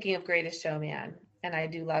was thinking of Greatest Showman, and I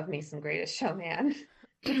do love me some Greatest Showman.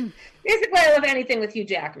 Basically, I love anything with Hugh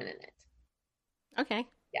Jackman in it. Okay.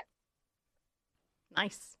 Yeah.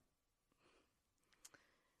 Nice.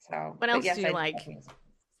 So, what else do you like?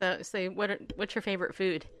 So what's your favorite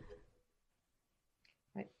food?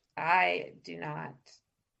 I do not.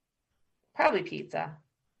 Probably pizza.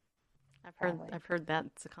 I've heard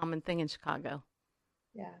that's a common thing in Chicago.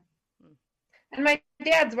 Yeah. And my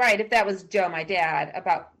dad's right. If that was Joe, my dad,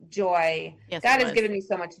 about joy, yes, God has given me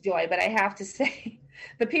so much joy. But I have to say,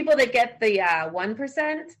 the people that get the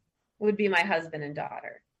 1% would be my husband and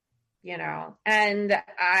daughter, you know. And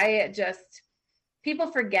people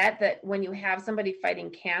forget that when you have somebody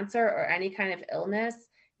fighting cancer or any kind of illness,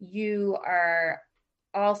 you are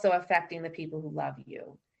also affecting the people who love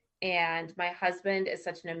you. And my husband is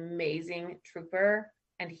such an amazing trooper.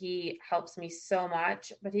 And he helps me so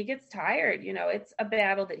much, but he gets tired. You know, it's a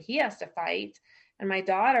battle that he has to fight. And my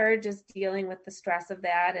daughter just dealing with the stress of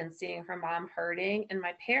that and seeing her mom hurting. And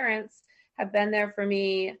my parents have been there for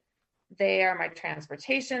me. They are my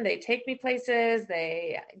transportation. They take me places.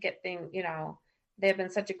 They get things, you know, they've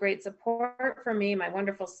been such a great support for me. My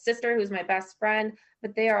wonderful sister, who's my best friend,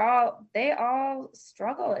 but they all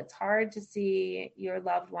struggle. It's hard to see your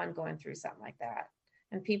loved one going through something like that.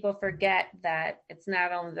 And people forget that it's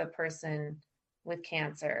not only the person with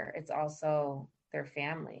cancer, it's also their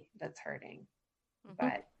family that's hurting. Mm-hmm.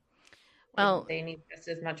 But they need just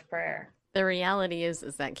as much prayer. The reality is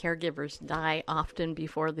that caregivers die often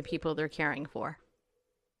before the people they're caring for.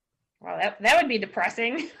 Well, that would be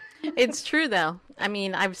depressing. It's true, though. I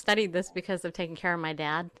mean, I've studied this because I've taken care of my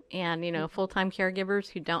dad. And, you know, full-time caregivers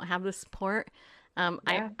who don't have the support.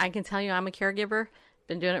 I can tell you I'm a caregiver.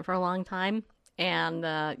 Been doing it for a long time. And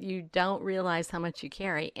you don't realize how much you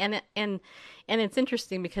carry. And it's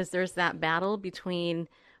interesting because there's that battle between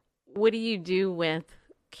what do you do with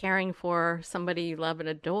caring for somebody you love and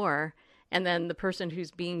adore, and then the person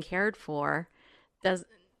who's being cared for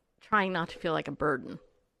trying not to feel like a burden.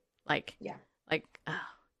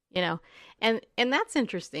 You know, and that's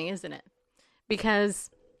interesting, isn't it? Because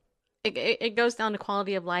it goes down to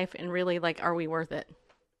quality of life and really, like, are we worth it?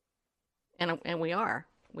 And we are.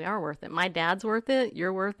 We are worth it. My dad's worth it.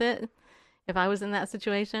 You're worth it. If I was in that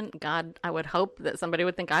situation, God, I would hope that somebody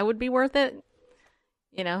would think I would be worth it,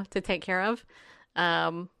 you know, to take care of.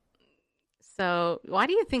 So why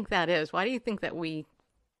do you think that is? Why do you think that we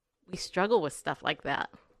struggle with stuff like that?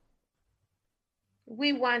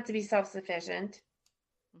 We want to be self-sufficient.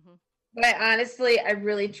 Mm-hmm. But I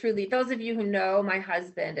really, truly, those of you who know my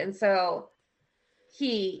husband, and so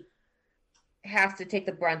he has to take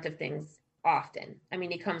the brunt of things often. I mean,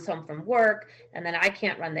 he comes home from work and then I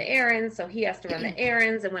can't run the errands, so he has to run the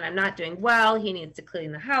errands. And when I'm not doing well, he needs to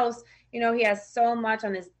clean the house. You know, he has so much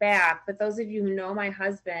on his back. But those of you who know my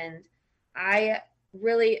husband,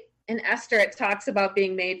 in Esther, it talks about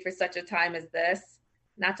being made for such a time as this,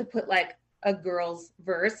 not to put like a girl's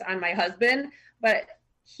verse on my husband, but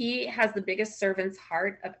he has the biggest servant's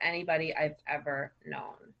heart of anybody I've ever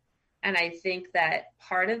known. And I think that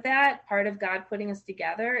part of God putting us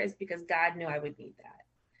together is because God knew I would need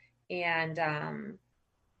that. And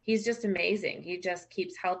he's just amazing. He just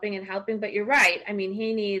keeps helping and helping. But you're right. I mean,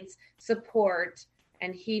 he needs support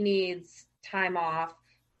and he needs time off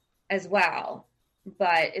as well.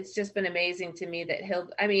 But it's just been amazing to me that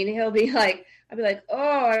he'll be like, I'll be like,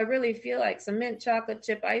 oh, I really feel like some mint chocolate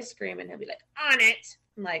chip ice cream. And he'll be like, on it.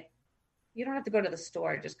 I'm like, you don't have to go to the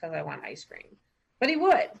store just because I want ice cream. But he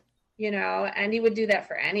would. You know, and he would do that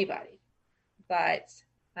for anybody. But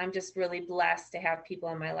I'm just really blessed to have people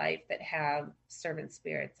in my life that have servant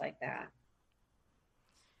spirits like that.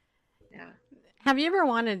 Yeah. Have you ever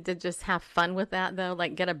wanted to just have fun with that, though?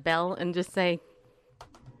 Like get a bell and just say,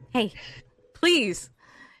 hey, please.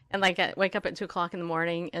 And like wake up at 2:00 in the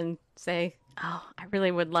morning and say, oh, I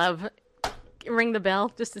really would love, ring the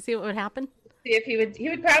bell just to see what would happen. See if he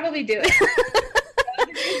would probably do it.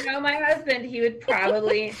 You know, my husband, he would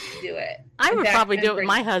probably do it. I would probably do it with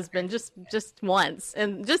my husband just once,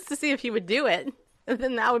 and just to see if he would do it, and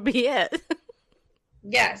then that would be it.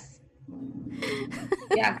 Yes.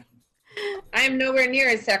 Yeah. I am nowhere near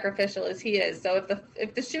as sacrificial as he is. So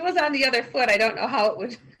if the shoe was on the other foot, I don't know how it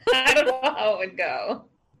would. I don't know how it would go.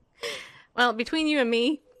 Well, between you and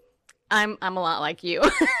me, I'm a lot like you.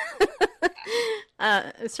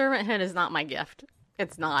 Servanthood is not my gift.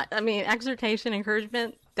 It's not. I mean, exhortation,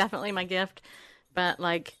 encouragement, definitely my gift. But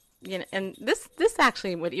like, you know, and this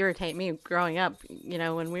actually would irritate me growing up. You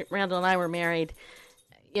know, when Randall and I were married,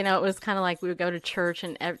 you know, it was kind of like we would go to church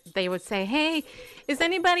and they would say, "Hey, is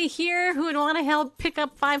anybody here who would want to help pick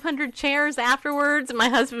up 500 chairs afterwards?" And my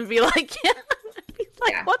husband would be like, "Yeah."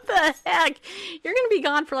 Like, yeah. What the heck? You're going to be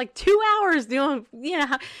gone for like 2 hours doing,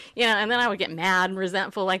 and then I would get mad and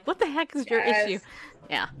resentful. Like, what the heck is your issue?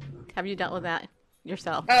 Yeah. Have you dealt with that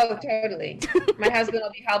yourself? Oh, totally. My husband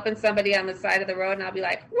will be helping somebody on the side of the road and I'll be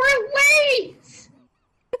like, we're late.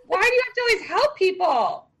 Why do you have to always help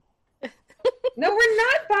people? No, we're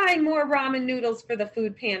not buying more ramen noodles for the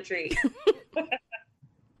food pantry.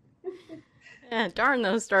 Yeah, darn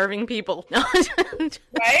those starving people.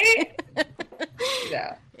 Right?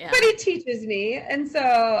 Yeah. But he teaches me. And so,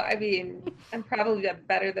 I mean, I'm probably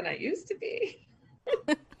better than I used to be.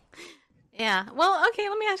 Yeah. Well, okay,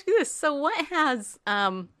 let me ask you this. So what has,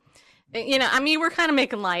 I mean, we're kind of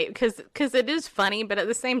making light because it is funny, but at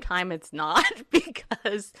the same time, it's not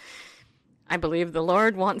because I believe the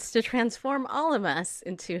Lord wants to transform all of us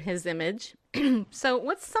into his image. So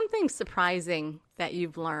what's something surprising that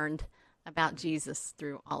you've learned about Jesus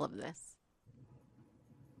through all of this?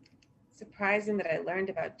 Surprising that I learned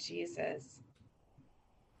about Jesus.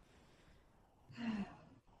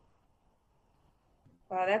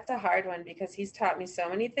 Well, that's a hard one because he's taught me so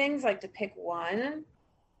many things. Like, to pick one,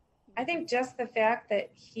 I think just the fact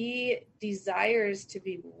that he desires to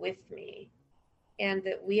be with me and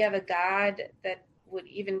that we have a God that would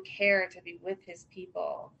even care to be with his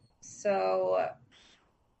people so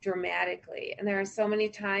dramatically. And there are so many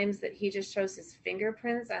times that he just shows his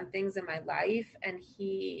fingerprints on things in my life, and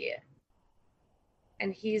he's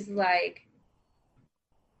like,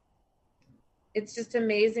 it's just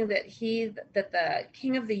amazing that the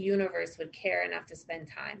King of the universe would care enough to spend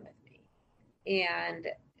time with me. And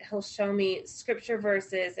he'll show me scripture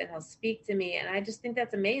verses and he'll speak to me. And I just think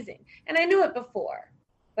that's amazing. And I knew it before,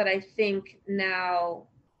 but I think now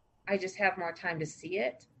I just have more time to see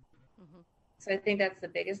it. Mm-hmm. So I think that's the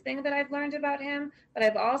biggest thing that I've learned about him. But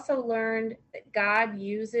I've also learned that God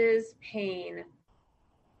uses pain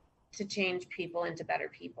to change people into better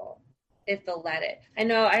people if they'll let it. I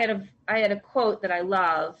know I had a quote that I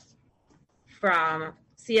love from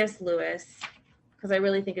C.S. Lewis, because I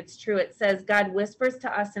really think it's true. It says, God whispers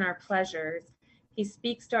to us in our pleasures. He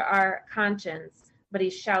speaks to our conscience, but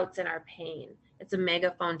he shouts in our pain. It's a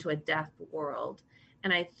megaphone to a deaf world.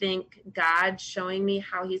 And I think God showing me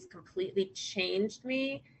how he's completely changed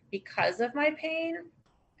me because of my pain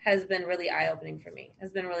has been really eye-opening for me,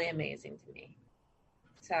 has been really amazing to me.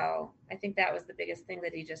 So I think that was the biggest thing,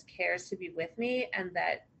 that he just cares to be with me and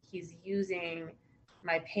that he's using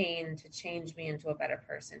my pain to change me into a better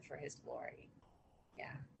person for his glory.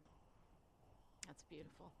 Yeah. That's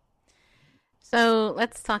beautiful. So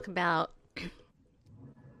let's talk about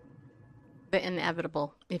the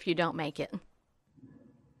inevitable if you don't make it.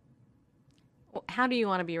 How do you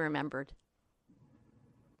want to be remembered?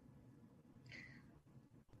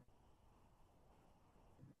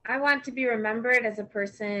 I want to be remembered as a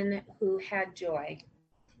person who had joy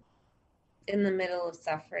in the middle of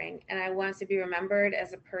suffering. And I want to be remembered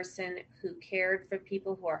as a person who cared for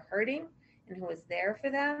people who are hurting and who was there for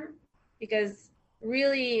them. Because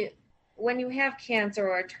really, when you have cancer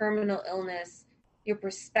or a terminal illness, your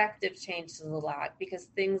perspective changes a lot, because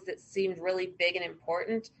things that seemed really big and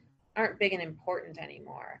important aren't big and important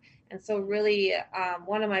anymore. And so really,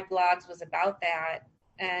 one of my blogs was about that.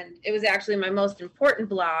 And it was actually my most important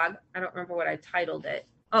blog. I don't remember what I titled it.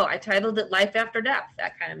 Oh, I titled it Life After Death.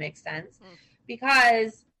 That kind of makes sense.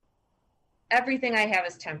 Because everything I have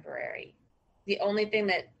is temporary. The only thing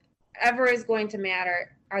that ever is going to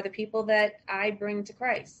matter are the people that I bring to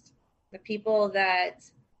Christ. The people that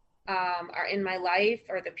are in my life,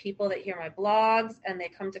 or the people that hear my blogs and they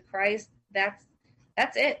come to Christ. That's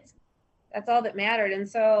it. That's all that mattered. And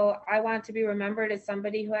so I want to be remembered as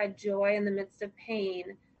somebody who had joy in the midst of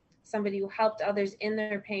pain, somebody who helped others in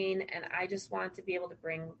their pain. And I just want to be able to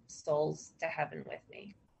bring souls to heaven with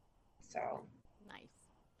me. So nice.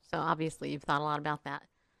 So obviously you've thought a lot about that.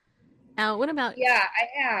 Now, what about... Yeah, I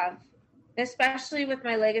have. Especially with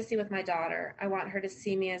my legacy with my daughter. I want her to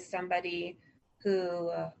see me as somebody who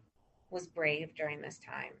was brave during this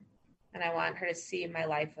time. And I want her to see my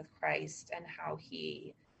life with Christ and how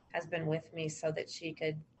he has been with me, so that she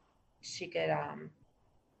could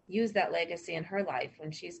use that legacy in her life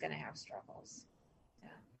when she's going to have struggles. Yeah.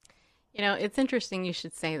 You know, it's interesting you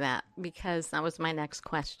should say that, because that was my next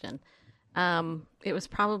question. It was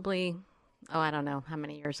probably, I don't know how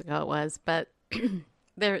many years ago it was, but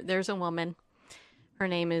there's a woman. Her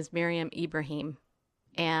name is Miriam Ibrahim,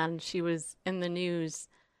 and she was in the news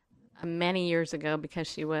many years ago because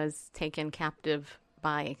she was taken captive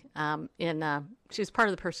by she was part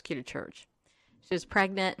of the persecuted church. She was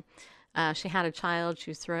pregnant. She had a child. She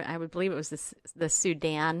was thrown, I would believe it was the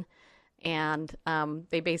Sudan. And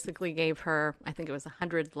they basically gave her, I think it was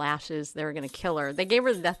 100 lashes. They were going to kill her. They gave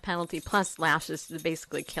her the death penalty plus lashes to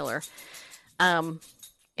basically kill her.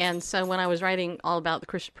 And so when I was writing all about the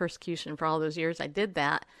Christian persecution for all those years, I did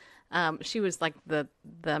that. She was like the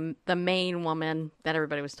main woman that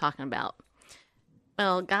everybody was talking about.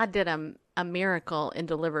 Well, God did a miracle and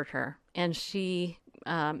delivered her. And she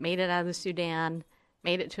made it out of the Sudan,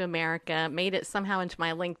 made it to America, made it somehow into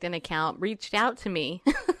my LinkedIn account, reached out to me,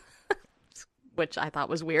 which I thought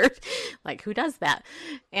was weird. Like, who does that?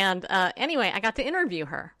 And anyway, I got to interview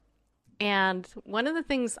her. And one of the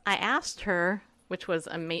things I asked her, which was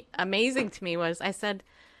amazing to me, was I said,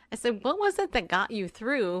 what was it that got you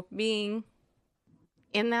through being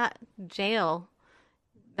in that jail?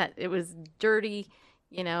 That it was dirty,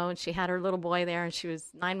 you know, and she had her little boy there, and she was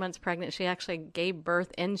 9 months pregnant. She actually gave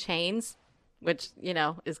birth in chains, which, you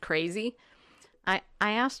know, is crazy. I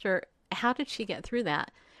asked her, how did she get through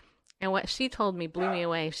that? And what she told me blew me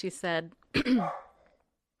away. She said,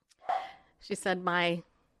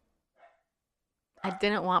 I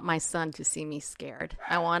didn't want my son to see me scared.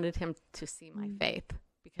 I wanted him to see my faith,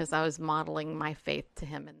 because I was modeling my faith to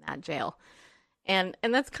him in that jail. And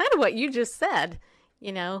that's kind of what you just said.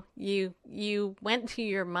 You know, you went to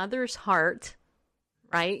your mother's heart,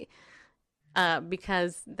 right?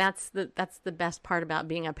 Because that's the best part about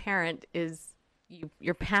being a parent, is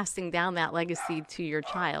you're passing down that legacy to your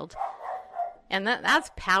child. And that's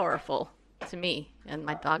powerful to me. And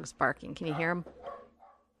my dog's barking. Can you hear him?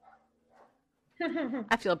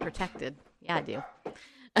 I feel protected. Yeah, I do.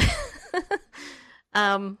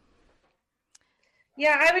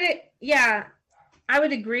 I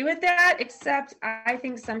would agree with that, except I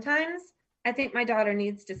think my daughter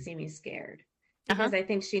needs to see me scared, because I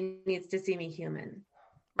think she needs to see me human.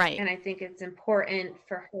 Right. And I think it's important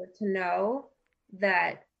for her to know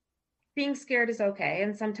that being scared is okay.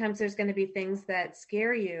 And sometimes there's going to be things that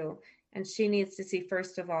scare you. And she needs to see,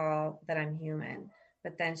 first of all, that I'm human,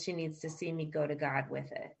 but then she needs to see me go to God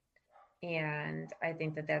with it. And I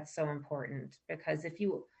think that that's so important, because if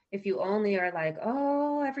you only are like,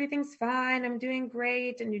 oh, everything's fine, I'm doing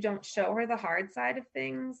great, and you don't show her the hard side of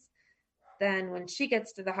things, then when she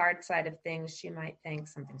gets to the hard side of things, she might think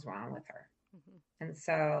something's wrong with her. Mm-hmm. And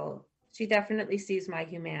so she definitely sees my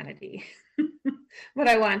humanity, but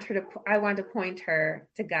I want to point her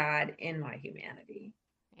to God in my humanity.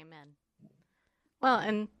 Amen. Well,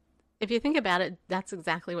 and if you think about it, that's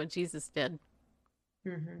exactly what Jesus did.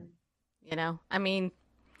 Mm-hmm. You know, I mean,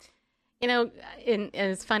 you know, and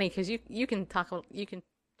it's funny because you can talk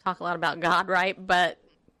a lot about God, right? But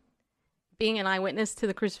being an eyewitness to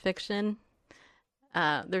the crucifixion,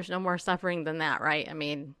 there's no more suffering than that, right? I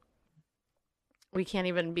mean, we can't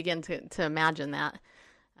even begin to imagine that.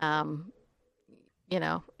 You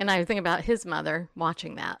know, and I think about his mother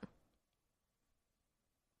watching that.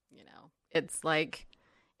 You know, it's like,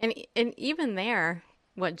 and even there,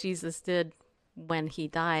 what Jesus did when he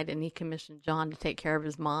died and he commissioned John to take care of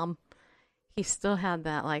his mom, he still had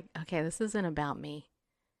that, like, okay, this isn't about me.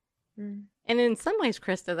 Mm. And in some ways,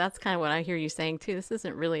 Krista, that's kind of what I hear you saying too. This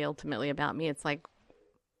isn't really ultimately about me. It's like,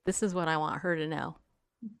 this is what I want her to know.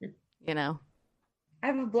 Mm-hmm. You know? I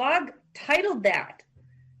have a blog titled that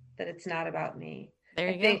it's not about me.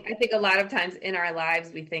 I think a lot of times in our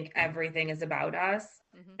lives, we think everything is about us.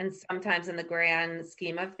 Mm-hmm. And sometimes in the grand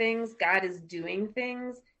scheme of things, God is doing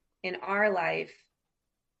things in our life,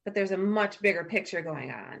 but there's a much bigger picture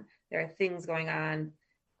going on. There are things going on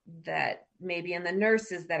that maybe in the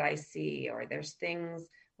nurses that I see, or there's things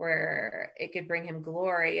where it could bring him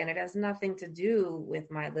glory, and it has nothing to do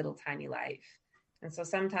with my little tiny life. And so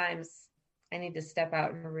sometimes I need to step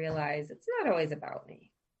out and realize it's not always about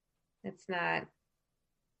me. It's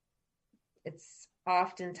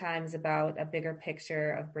oftentimes about a bigger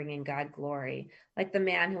picture of bringing God glory. Like the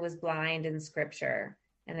man who was blind in scripture,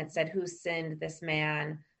 and it said, who sinned, this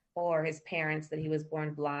man or his parents, that he was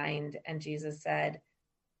born blind? And Jesus said,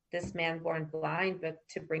 this man born blind, but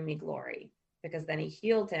to bring me glory, because then he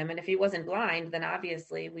healed him. And if he wasn't blind, then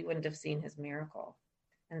obviously we wouldn't have seen his miracle.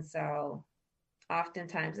 And so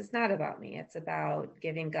oftentimes it's not about me. It's about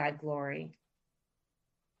giving God glory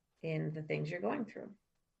in the things you're going through.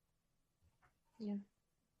 Yeah.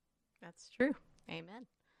 That's true. Amen.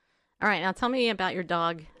 All right, now tell me about your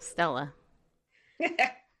dog, Stella.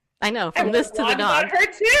 I know, from this to the dog. Her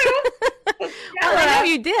too. Well, I know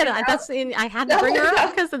you did. I had to bring her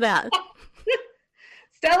up because of that.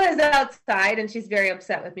 Stella is outside, and she's very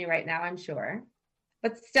upset with me right now, I'm sure.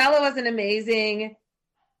 But Stella was an amazing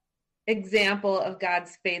example of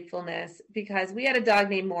God's faithfulness, because we had a dog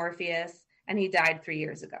named Morpheus, and he died 3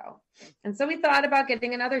 years ago. And so we thought about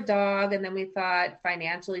getting another dog, and then we thought,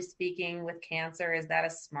 financially speaking, with cancer, is that a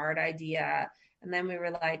smart idea? And then we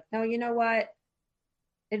were like, no, you know what?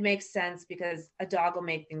 It makes sense, because a dog will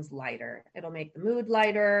make things lighter. It'll make the mood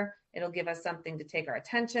lighter. It'll give us something to take our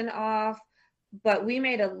attention off. But we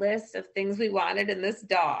made a list of things we wanted in this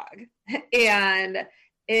dog. And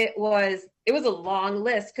it was a long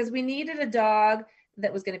list, because we needed a dog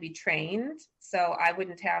that was going to be trained. So I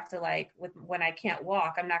wouldn't have to, when I can't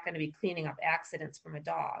walk, I'm not going to be cleaning up accidents from a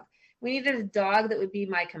dog. We needed a dog that would be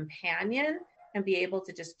my companion and be able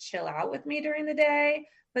to just chill out with me during the day.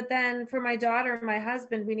 But then for my daughter and my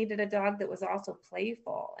husband, we needed a dog that was also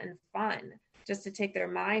playful and fun, just to take their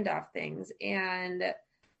mind off things. And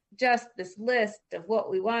just this list of what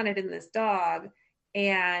we wanted in this dog.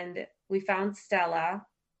 And we found Stella.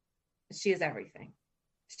 She is everything.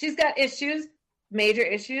 She's got issues, major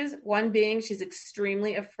issues. One being, she's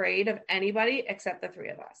extremely afraid of anybody except the three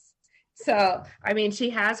of us. So, I mean, she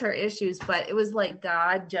has her issues, but it was like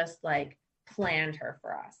God just planned her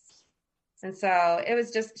for us. And so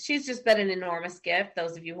she's just been an enormous gift.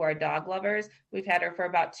 Those of you who are dog lovers, we've had her for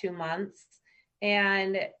about 2 months.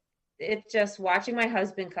 And it's just watching my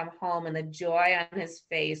husband come home and the joy on his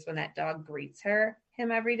face when that dog greets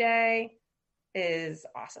him every day is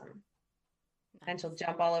awesome. And she'll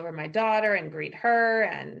jump all over my daughter and greet her.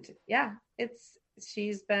 And yeah,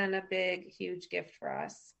 she's been a big, huge gift for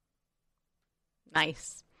us.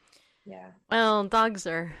 Nice. Yeah. Well, dogs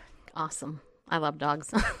are awesome. I love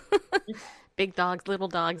dogs. Big dogs, little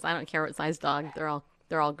dogs. I don't care what size dog. They're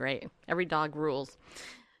all great. Every dog rules.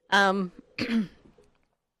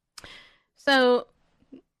 So,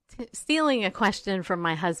 stealing a question from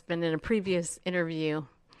my husband in a previous interview,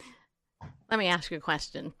 let me ask you a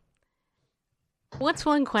question. What's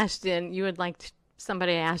one question you would like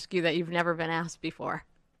somebody to ask you that you've never been asked before?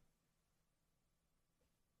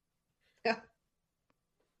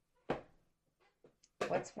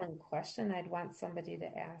 What's one question I'd want somebody to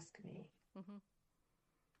ask me? Mm-hmm.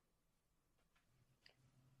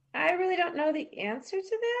 I really don't know the answer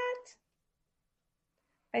to that.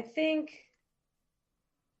 I think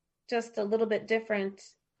just a little bit different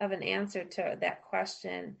of an answer to that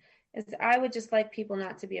question is I would just like people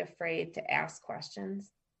not to be afraid to ask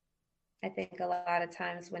questions. I think a lot of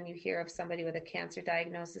times when you hear of somebody with a cancer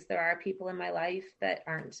diagnosis, there are people in my life that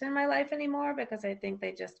aren't in my life anymore because I think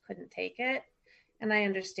they just couldn't take it. And I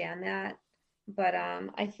understand that. But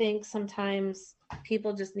I think sometimes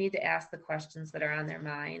people just need to ask the questions that are on their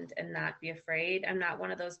mind and not be afraid. I'm not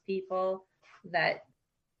one of those people that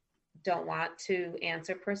don't want to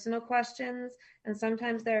answer personal questions. And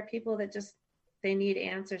sometimes there are people that just, they need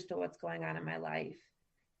answers to what's going on in my life.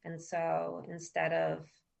 And so instead of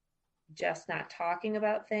just not talking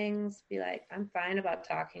about things, be like, I'm fine about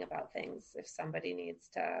talking about things if somebody needs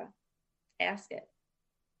to ask it.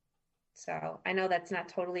 So I know that's not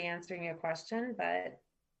totally answering your question, but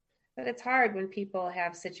it's hard when people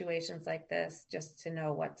have situations like this just to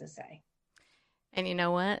know what to say. And you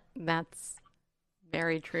know what? That's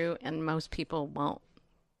very true. And most people won't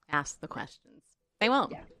ask the questions. They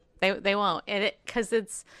won't. Yeah. They won't. Because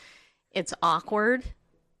it's awkward.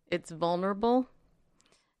 It's vulnerable.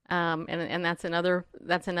 And that's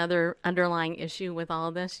another underlying issue with all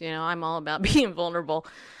of this. You know, I'm all about being vulnerable.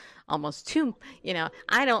 Almost too,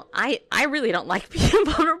 I really don't like being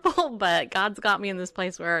vulnerable, but God's got me in this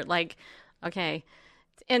place where okay.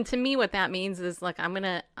 And to me, what that means is I'm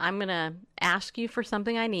going to ask you for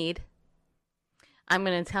something I need. I'm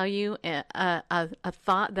going to tell you a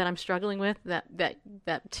thought that I'm struggling with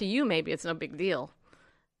that to you, maybe it's no big deal,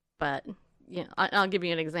 but I'll give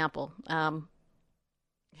you an example.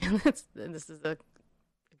 This is a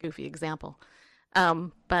goofy example.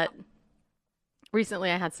 But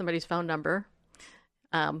recently, I had somebody's phone number,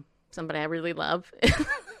 somebody I really love.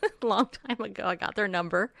 A long time ago, I got their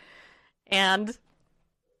number. And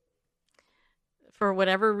for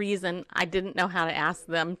whatever reason, I didn't know how to ask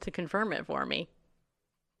them to confirm it for me.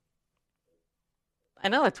 I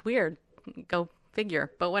know it's weird. Go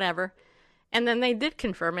figure, but whatever. And then they did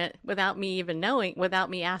confirm it without me even knowing, without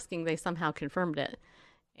me asking, they somehow confirmed it.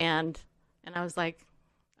 And I was like,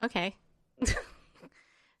 okay.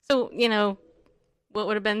 So, what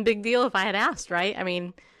would have been a big deal if I had asked, right? I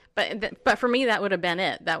mean, but for me, that would have been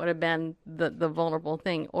it. That would have been the vulnerable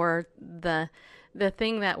thing, or the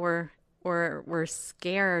thing that we're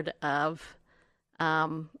scared of.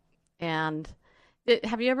 And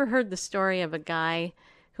have you ever heard the story of a guy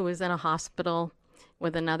who was in a hospital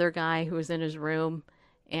with another guy who was in his room,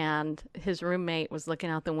 and his roommate was looking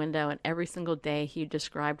out the window, and every single day he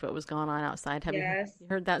described what was going on outside? Have you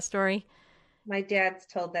heard that story? My dad's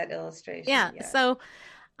told that illustration. Yeah. Yes. So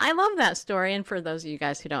I love that story. And for those of you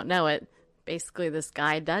guys who don't know it, basically this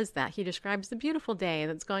guy does that. He describes the beautiful day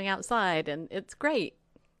that's going outside, and it's great.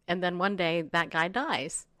 And then one day that guy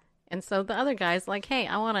dies. And so the other guy's like, hey,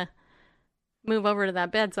 I want to move over to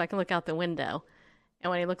that bed so I can look out the window. And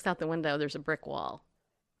when he looks out the window, there's a brick wall.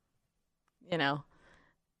 You know?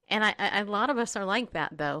 And a lot of us are like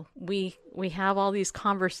that, though. We have all these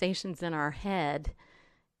conversations in our head,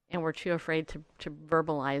 and we're too afraid to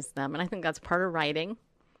verbalize them. And I think that's part of writing.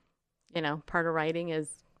 You know, part of writing is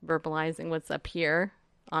verbalizing what's up here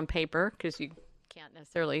on paper, because you can't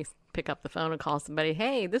necessarily pick up the phone and call somebody,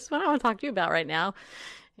 hey, this is what I want to talk to you about right now.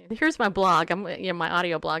 Here's my blog. My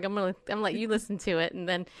audio blog. I'm gonna let you listen to it,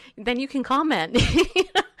 and then you can comment.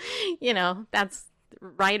 You know, that's,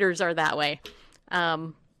 writers are that way.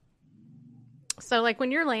 So like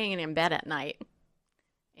when you're laying in bed at night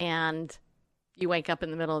and you wake up in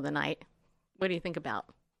the middle of the night, what do you think about?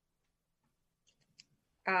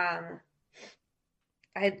 I'd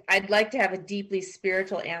like to have a deeply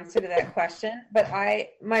spiritual answer to that question, but my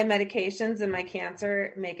medications and my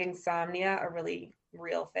cancer make insomnia a really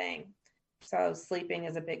real thing. So sleeping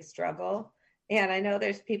is a big struggle. And I know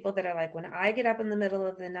there's people that are like, when I get up in the middle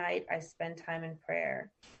of the night, I spend time in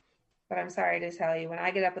prayer. But I'm sorry to tell you, when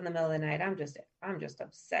I get up in the middle of the night, I'm just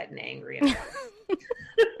upset and angry.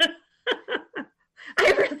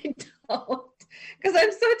 I really don't, because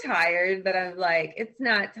I'm so tired that I'm like, it's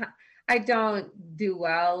not time. I don't do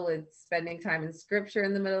well with spending time in scripture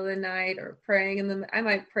in the middle of the night or praying I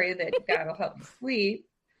might pray that God will help me sleep.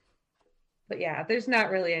 But yeah, there's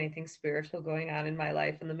not really anything spiritual going on in my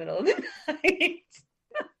life in the middle of the night.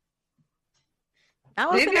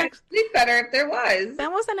 Maybe I'd sleep better if there was.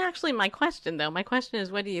 That wasn't actually my question, though. My question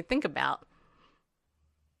is, what do you think about?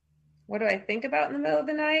 What do I think about in the middle of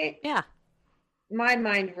the night? Yeah. My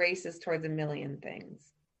mind races towards a million things.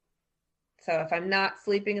 So if I'm not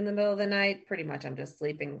sleeping in the middle of the night, pretty much I'm just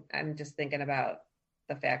sleeping. I'm just thinking about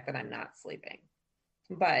the fact that I'm not sleeping.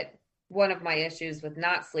 But one of my issues with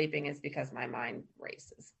not sleeping is because my mind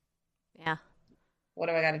races. Yeah. What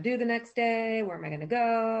do I got to do the next day? Where am I going to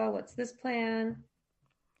go? What's this plan?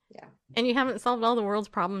 Yeah. And you haven't solved all the world's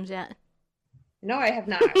problems yet? No, I have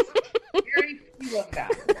not. Very few of them.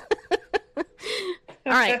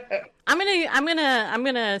 All right. I'm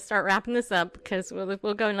gonna start wrapping this up, because we'll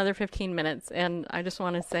go another 15 minutes, and I just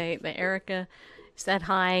want to say that Erica said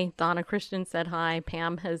hi, Donna Christian said hi,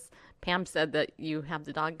 Pam said that you have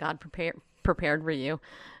the dog God prepared for you.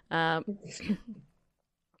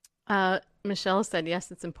 Michelle said,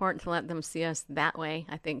 yes, it's important to let them see us that way.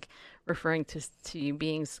 I think referring to you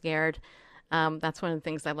being scared. That's one of the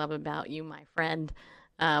things I love about you, my friend.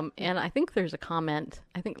 And I think there's a comment,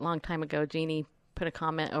 I think a long time ago, Jeannie put a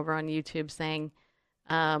comment over on YouTube saying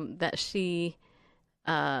that she's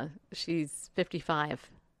 55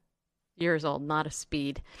 years old, not a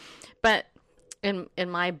speed. But in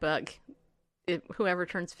my book, whoever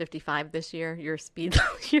turns 55 this year, your speed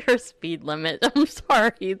limit. I'm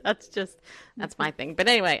sorry, that's my thing. But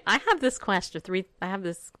anyway, I have this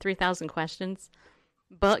 3,000 questions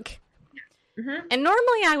book, and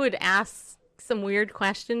normally I would ask some weird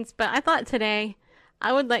questions, but I thought today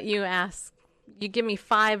I would let you ask. You give me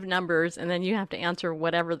 5 numbers, and then you have to answer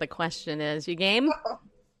whatever the question is. You game?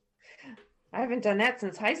 I haven't done that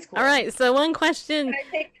since high school. All right, so one question. Can I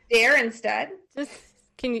take dare instead? Just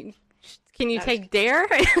can you take dare?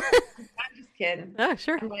 I'm just kidding. Oh,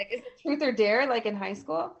 sure. I'm like, is it truth or dare, like in high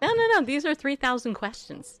school? No. These are 3,000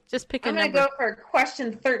 questions. Just pick a number. I'm going to go for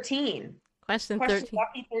question 13. Question 13.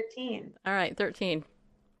 Lucky 13. All right, 13.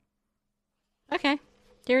 Okay,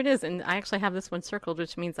 here it is. And I actually have this one circled,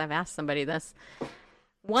 which means I've asked somebody this.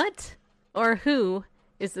 What or who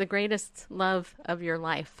is the greatest love of your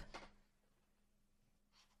life?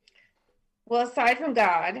 Well, aside from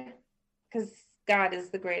God, because God is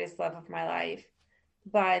the greatest love of my life,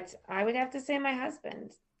 but I would have to say my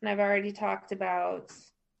husband. And I've already talked about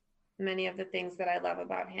many of the things that I love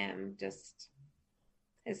about him, just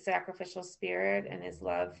his sacrificial spirit and his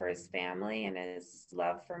love for his family and his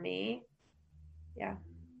love for me. Yeah.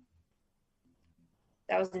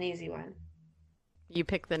 That was an easy one. You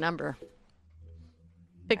pick the number.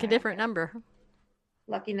 Pick a different number.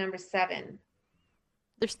 Lucky number 7.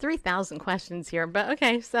 There's 3,000 questions here, but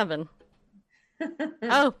okay, 7.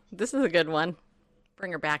 Oh, this is a good one.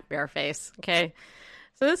 Bring her back, Bareface. Okay.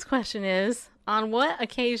 So this question is, on what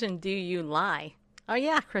occasion do you lie? Oh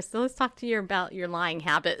yeah, Krista, let's talk to you about your lying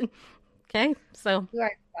habit. Okay, so. Do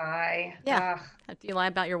I lie? Yeah. Do you lie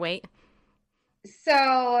about your weight?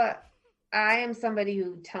 So I am somebody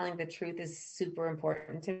who telling the truth is super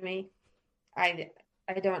important to me. I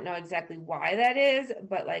don't know exactly why that is,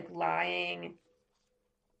 but like lying,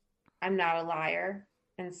 I'm not a liar.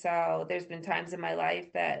 And so there's been times in my life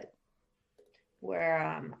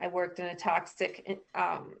where I worked in a toxic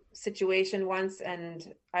situation once,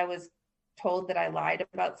 and I was told that I lied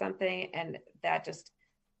about something, and that just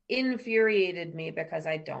infuriated me because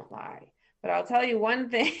I don't lie. But I'll tell you one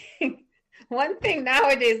thing, one thing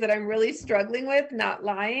nowadays that I'm really struggling with, not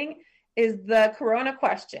lying, is the corona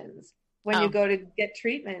questions when you go to get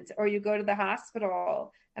treatments or you go to the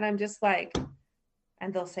hospital. And I'm just like,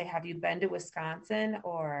 and they'll say, have you been to Wisconsin?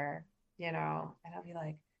 Or, and I'll be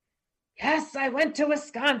like, yes, I went to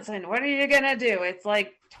Wisconsin. What are you going to do? It's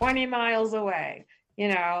like 20 miles away,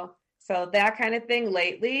 So that kind of thing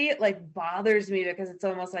lately like bothers me because it's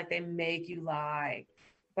almost like they make you lie.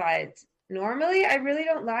 But normally I really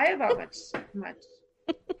don't lie about much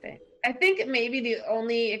thing. I think maybe the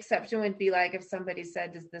only exception would be like if somebody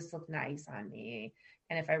said, does this look nice on me?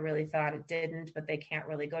 And if I really thought it didn't, but they can't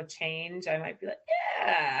really go change, I might be like,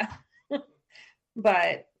 yeah.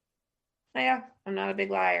 But yeah, I'm not a big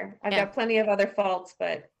liar. I've got plenty of other faults,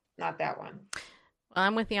 but not that one. Well,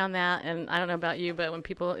 I'm with you on that, and I don't know about you, but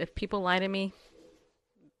if people lie to me,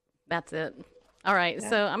 that's it. All right,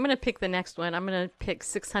 so I'm going to pick the next one. I'm going to pick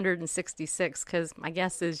 666 because my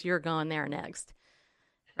guess is you're going there next,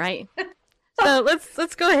 right? So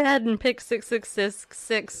let's go ahead and pick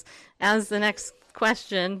 666 as the next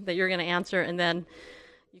question that you're going to answer, and then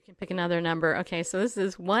you can pick another number. Okay, so this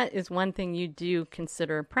is, what is one thing you do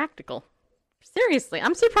consider practical? Seriously,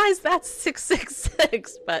 I'm surprised that's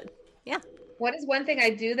 666, but yeah. What is one thing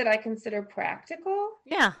I do that I consider practical?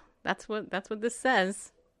 Yeah, that's what this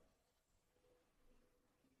says.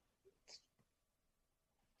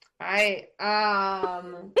 I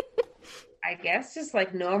guess just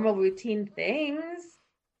like normal routine things.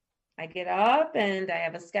 I get up and I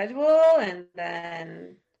have a schedule, and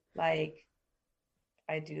then like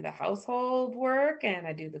I do the household work and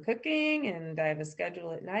I do the cooking, and I have a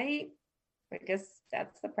schedule at night. I guess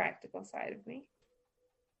that's the practical side of me.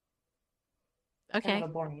 Okay. Kind of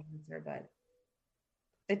a boring answer, but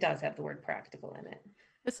it does have the word practical in it.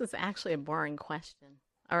 This is actually a boring question.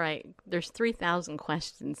 All right. There's 3,000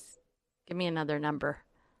 questions. Give me another number.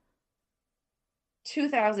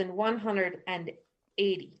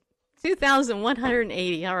 2,180.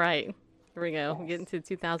 2,180. All right. Here we go. Yes. We're getting to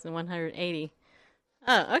 2,180.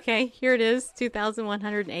 Oh, okay. Here it is.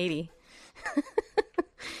 2,180.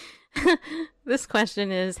 This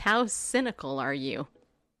question is, how cynical are you?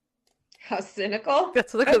 How cynical?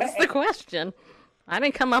 That's the question. I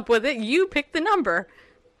didn't come up with it. You picked the number.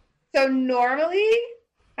 So normally,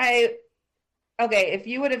 if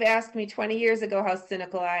you would have asked me 20 years ago how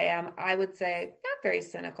cynical I am, I would say not very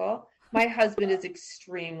cynical. My husband is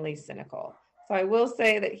extremely cynical. So I will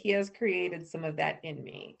say that he has created some of that in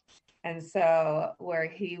me. And so where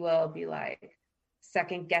he will be like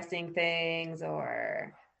second guessing things,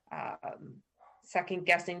 or second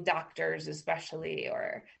guessing doctors, especially,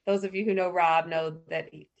 or those of you who know Rob know that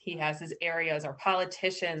he has his areas, or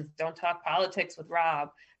politicians, don't talk politics with Rob,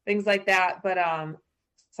 things like that. But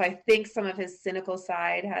so I think some of his cynical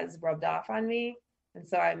side has rubbed off on me, and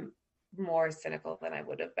so I'm more cynical than I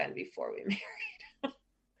would have been before we married.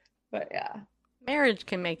 But yeah, marriage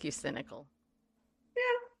can make you cynical. Yeah.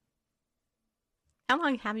 How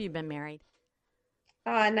long have you been married?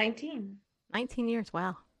 19 years.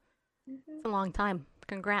 Wow. Mm-hmm. It's a long time.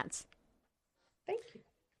 Congrats. Thank you.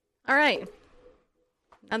 All right.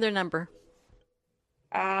 Another number.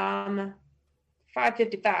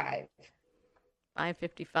 555.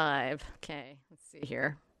 555. Okay. Let's see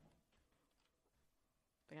here.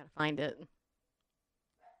 I gotta find it.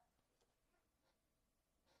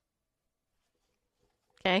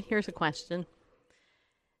 Okay. Here's a question.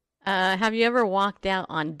 Have you ever walked out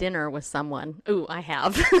on dinner with someone? Ooh, I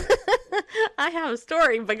have. I have a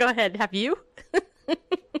story, but go ahead. Have you?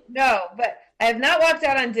 No, but I have not walked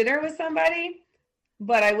out on dinner with somebody,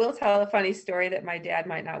 but I will tell a funny story that my dad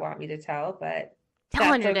might not want me to tell, but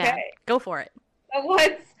tell on your dad. Go for it. So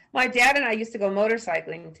once, my dad and I used to go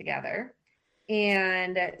motorcycling together.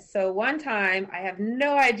 And so one time, I have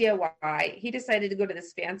no idea why, he decided to go to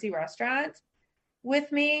this fancy restaurant.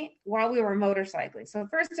 with me while we were motorcycling. So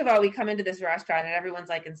first of all, we come into this restaurant and everyone's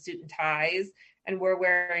like in suit and ties, and we're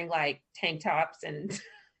wearing like tank tops and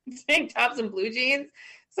blue jeans.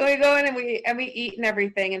 So we go in and we eat and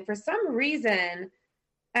everything. And for some reason,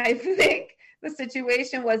 I think the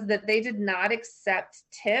situation was that they did not accept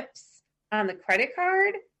tips on the credit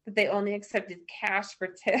card, that they only accepted cash for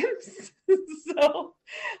tips. So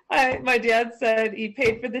my dad said he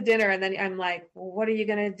paid for the dinner, and then I'm like, well, what are you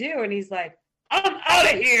going to do? And he's like, I'm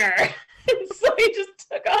out of here. So he just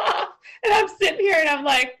took off, and I'm sitting here and I'm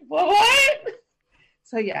like, well, what?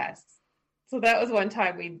 So yes. So that was one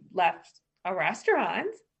time we left a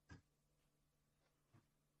restaurant.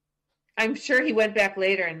 I'm sure he went back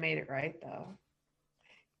later and made it right, though.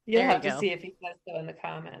 You'll have to see if he says so in the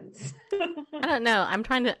comments. I don't know.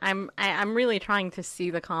 I'm really trying to see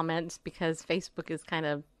the comments, because Facebook is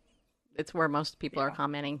it's where most people are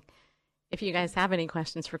commenting. If you guys have any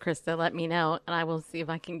questions for Krista, let me know, and I will see if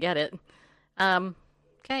I can get it.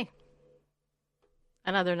 Okay.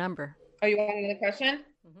 Another number. Oh, you want another question?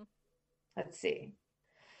 Mm-hmm. Let's see.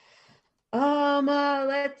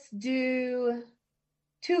 Let's do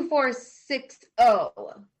 2460.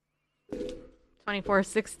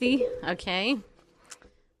 2460. Okay.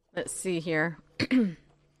 Let's see here.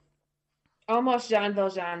 Almost Jean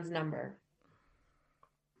Valjean's number.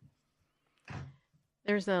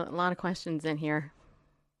 There's a lot of questions in here.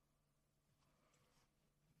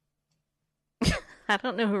 I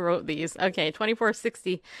don't know who wrote these. Okay,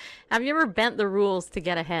 2460. Have you ever bent the rules to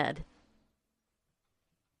get ahead?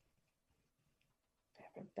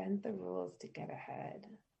 Ever bent the rules to get ahead?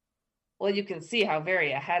 Well, you can see how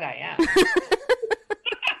very ahead I am.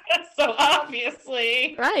 So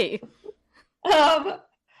obviously. Right.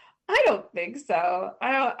 I don't think so.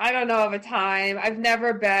 I don't know of a time. I've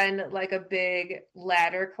never been like a big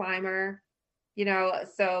ladder climber,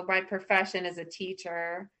 so my profession is a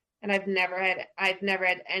teacher, and I've never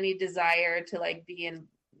had any desire to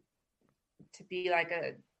be like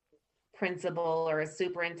a principal or a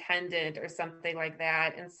superintendent or something like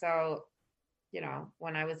that. And so,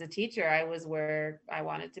 when I was a teacher, I was where I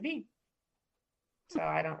wanted to be. So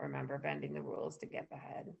I don't remember bending the rules to get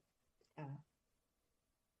ahead.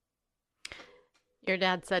 Your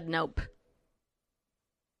dad said nope.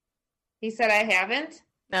 He said I haven't?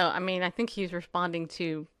 No, I mean, I think he's responding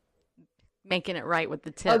to making it right with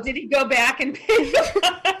the tip. Oh, did he go back and pick?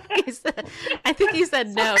 I think he said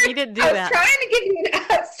no. He didn't do that.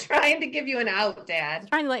 I was trying to give you an out, Dad. I'm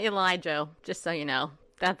trying to let you lie, Joe, just so you know.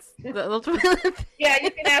 That's yeah,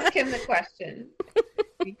 you can ask him the question.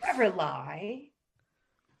 You never lie.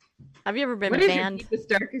 Have you ever been banned? What is your deepest,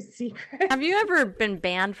 darkest secret? Have you ever been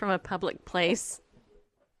banned from a public place?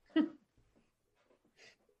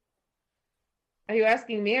 Are you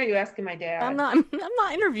asking me or are you asking my dad? I'm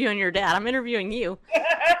not interviewing your dad. I'm interviewing you.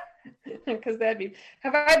 Because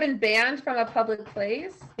have I been banned from a public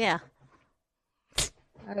place? Yeah.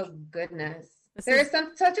 Oh, goodness. There is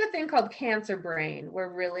such a thing called cancer brain, where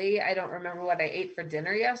really I don't remember what I ate for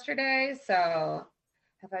dinner yesterday. So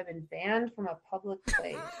have I been banned from a public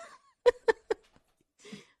place?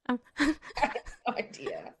 I have no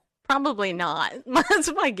idea. Probably not.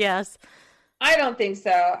 That's my guess. I don't think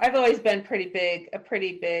so. I've always been a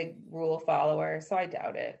pretty big rule follower, so I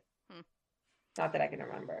doubt it. Not that I can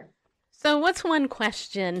remember. So what's one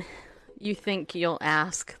question you think you'll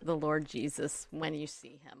ask the Lord Jesus when you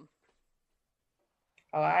see him?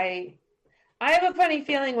 Oh, I have a funny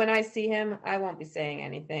feeling when I see him, I won't be saying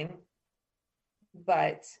anything.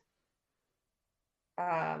 But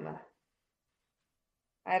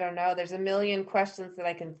I don't know. There's a million questions that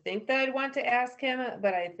I can think that I'd want to ask him,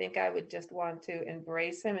 but I think I would just want to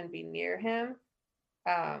embrace him and be near him.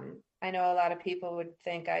 I know a lot of people would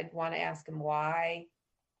think I'd want to ask him why,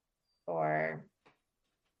 or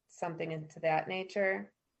something into that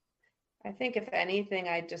nature. I think if anything,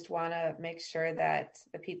 I just want to make sure that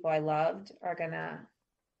the people I loved are going to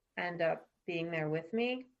end up being there with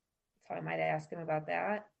me. So I might ask him about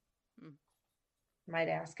that. Might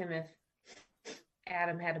ask him if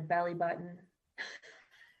Adam had a belly button.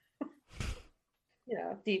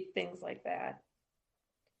 Deep things like that.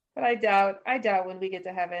 But I doubt when we get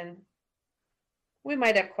to heaven, we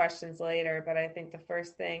might have questions later, but I think the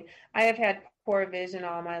first thing, I have had poor vision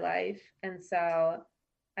all my life. And so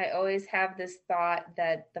I always have this thought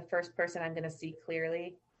that the first person I'm going to see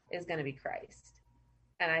clearly is going to be Christ.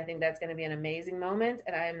 And I think that's going to be an amazing moment.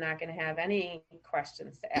 And I am not going to have any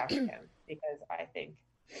questions to ask him, because I think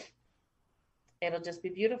it'll just be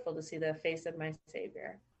beautiful to see the face of my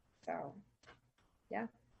Savior. So, yeah.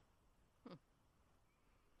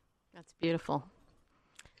 That's beautiful.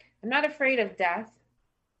 I'm not afraid of death.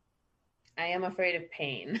 I am afraid of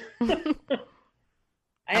pain. I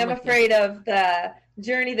I'm am with you. afraid of the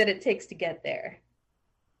journey that it takes to get there.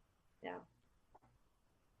 Yeah.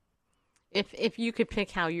 If you could pick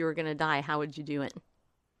how you were going to die, how would you do it?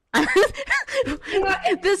 know,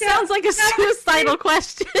 This sounds like a suicidal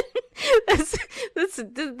question. This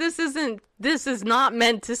is not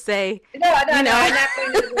meant to say. No, You know. I'm not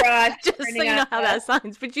going to the garage. Just so turning you know on how that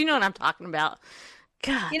sounds, but you know what I'm talking about.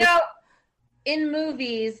 God. You know, in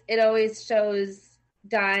movies, it always shows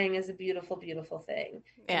dying as a beautiful, beautiful thing.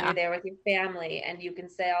 And Yeah. you're there with your family, and you can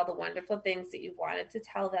say all the wonderful things that you wanted to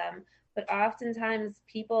tell them. But oftentimes,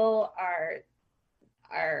 people are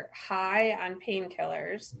high on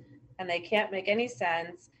painkillers, and they can't make any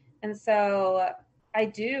sense. And so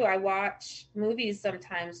I watch movies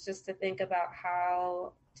sometimes just to think about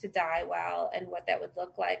how to die well and what that would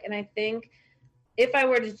look like. And I think if I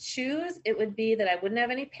were to choose, it would be that I wouldn't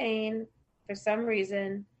have any pain for some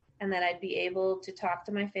reason, and that I'd be able to talk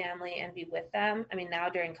to my family and be with them. I mean, now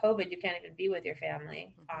during COVID, you can't even be with your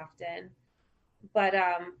family often. But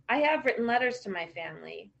I have written letters to my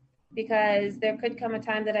family because there could come a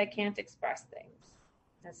time that I can't express things.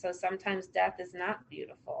 And so sometimes death is not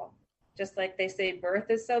beautiful. Just like they say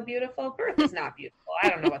birth is so beautiful, birth is not beautiful. I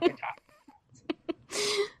don't know what they're talking about.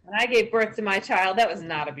 When I gave birth to my child, that was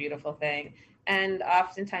not a beautiful thing. And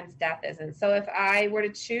oftentimes death isn't. So if I were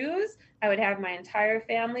to choose, I would have my entire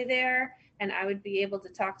family there, and I would be able to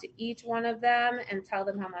talk to each one of them and tell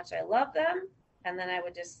them how much I love them. And then I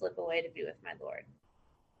would just slip away to be with my Lord.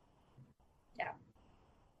 Yeah.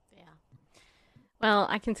 Yeah. Well,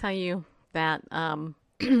 I can tell you that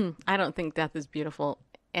I don't think death is beautiful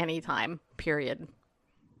anytime, period.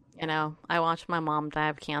 You know, I watched my mom die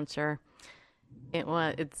of cancer.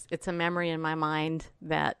 It's a memory in my mind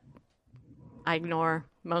that I ignore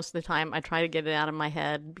most of the time. I try to get it out of my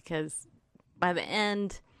head because by the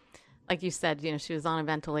end, like you said, you know, she was on a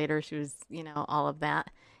ventilator. She was, you know, all of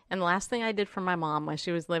that. And the last thing I did for my mom when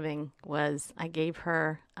she was living was I gave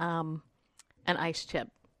her an ice chip,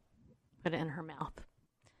 put it in her mouth.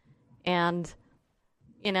 And,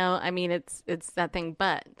 you know, I mean, it's that thing.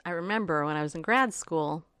 But I remember when I was in grad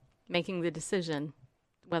school making the decision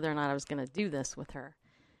whether or not I was going to do this with her.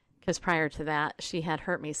 Because prior to that, she had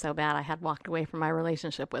hurt me so bad I had walked away from my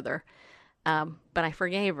relationship with her. But I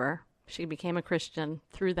forgave her. She became a Christian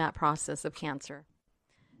through that process of cancer.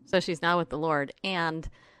 So she's now with the Lord. And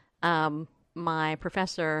my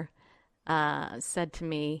professor said to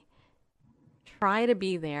me, try to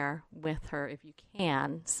be there with her if you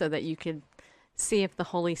can so that you could see if the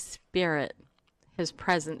Holy Spirit, his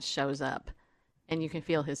presence shows up and you can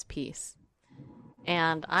feel his peace.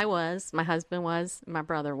 And I was, my husband was, my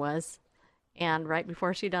brother was. And right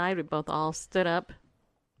before she died, we both all stood up.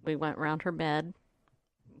 We went around her bed.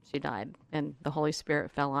 She died, and the Holy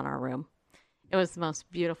Spirit fell on our room. It was the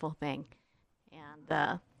most beautiful thing.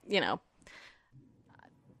 And, you know,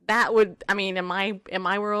 that would, I mean, in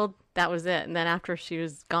my world, that was it. And then after she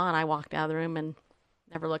was gone, I walked out of the room and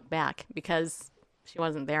never looked back because she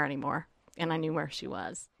wasn't there anymore. And I knew where she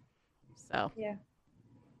was. So. Yeah.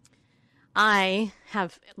 I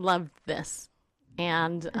have loved this,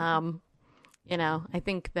 and, you know, I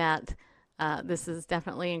think that this has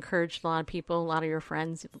definitely encouraged a lot of people, a lot of your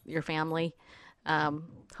friends, your family,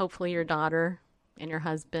 hopefully your daughter and your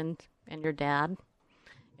husband and your dad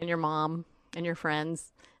and your mom and your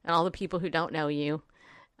friends and all the people who don't know you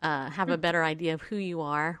have a better idea of who you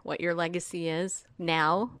are, what your legacy is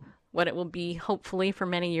now, what it will be hopefully for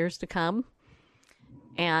many years to come,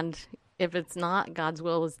 and if it's not, God's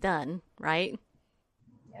will is done, right?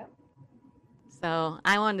 Yep. So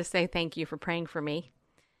I wanted to say thank you for praying for me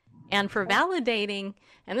and for validating.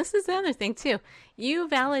 And this is the other thing too. You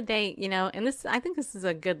validate, you know, and this, I think this is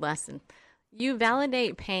a good lesson. You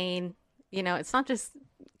validate pain. You know, it's not just,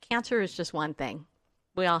 cancer is just one thing.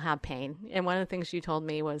 We all have pain. And one of the things you told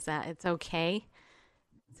me was that it's okay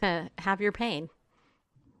to have your pain.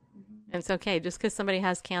 And it's okay. Just because somebody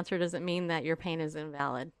has cancer doesn't mean that your pain is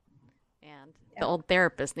invalid. And the old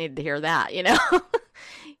therapist needed to hear that, you know,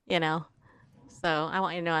 you know, so I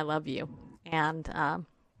want you to know I love you, and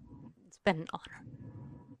it's been an honor.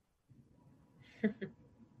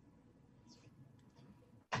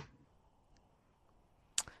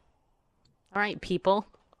 All right, people.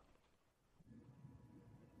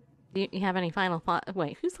 Do you have any final thought?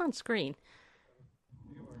 Wait, who's on screen?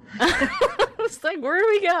 It's like, where do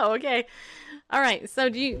we go? Okay. All right. So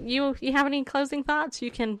do you have any closing thoughts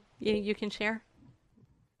you can share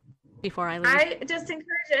before I leave? I just encourage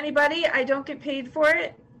anybody, I don't get paid for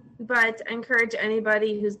it, but I encourage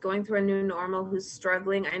anybody who's going through a new normal, who's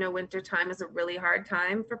struggling. I know wintertime is a really hard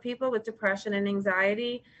time for people with depression and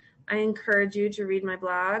anxiety, I encourage you to read my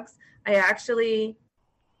blogs. I actually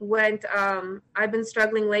I've been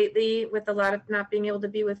struggling lately with a lot of not being able to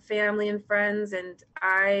be with family and friends, and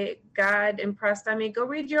God impressed on me, go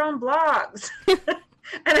read your own blogs. And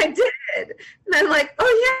I did. And I'm like,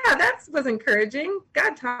 oh yeah, that was encouraging.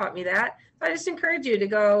 God taught me that. So I just encourage you to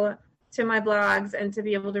go to my blogs and to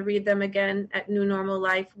be able to read them again at New Normal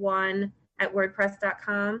Life 1 at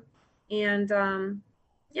WordPress.com. And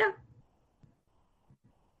yeah.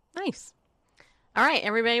 Nice. All right,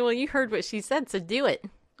 everybody. Well, you heard what she said, so do it,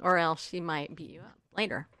 or else she might beat you up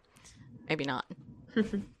later. Maybe not.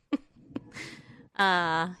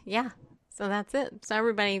 Yeah. So that's it. So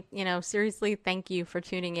everybody, seriously, thank you for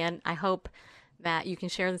tuning in. I hope that you can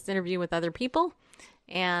share this interview with other people.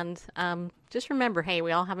 And just remember, hey,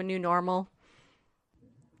 we all have a new normal.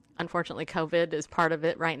 Unfortunately, COVID is part of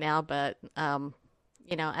it right now. But,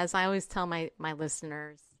 as I always tell my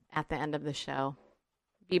listeners at the end of the show,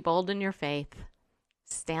 be bold in your faith,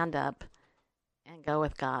 stand up, and go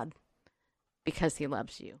with God because he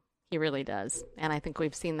loves you. He really does. And I think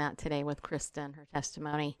we've seen that today with Krista and her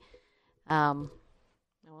testimony. And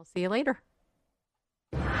we'll see you later.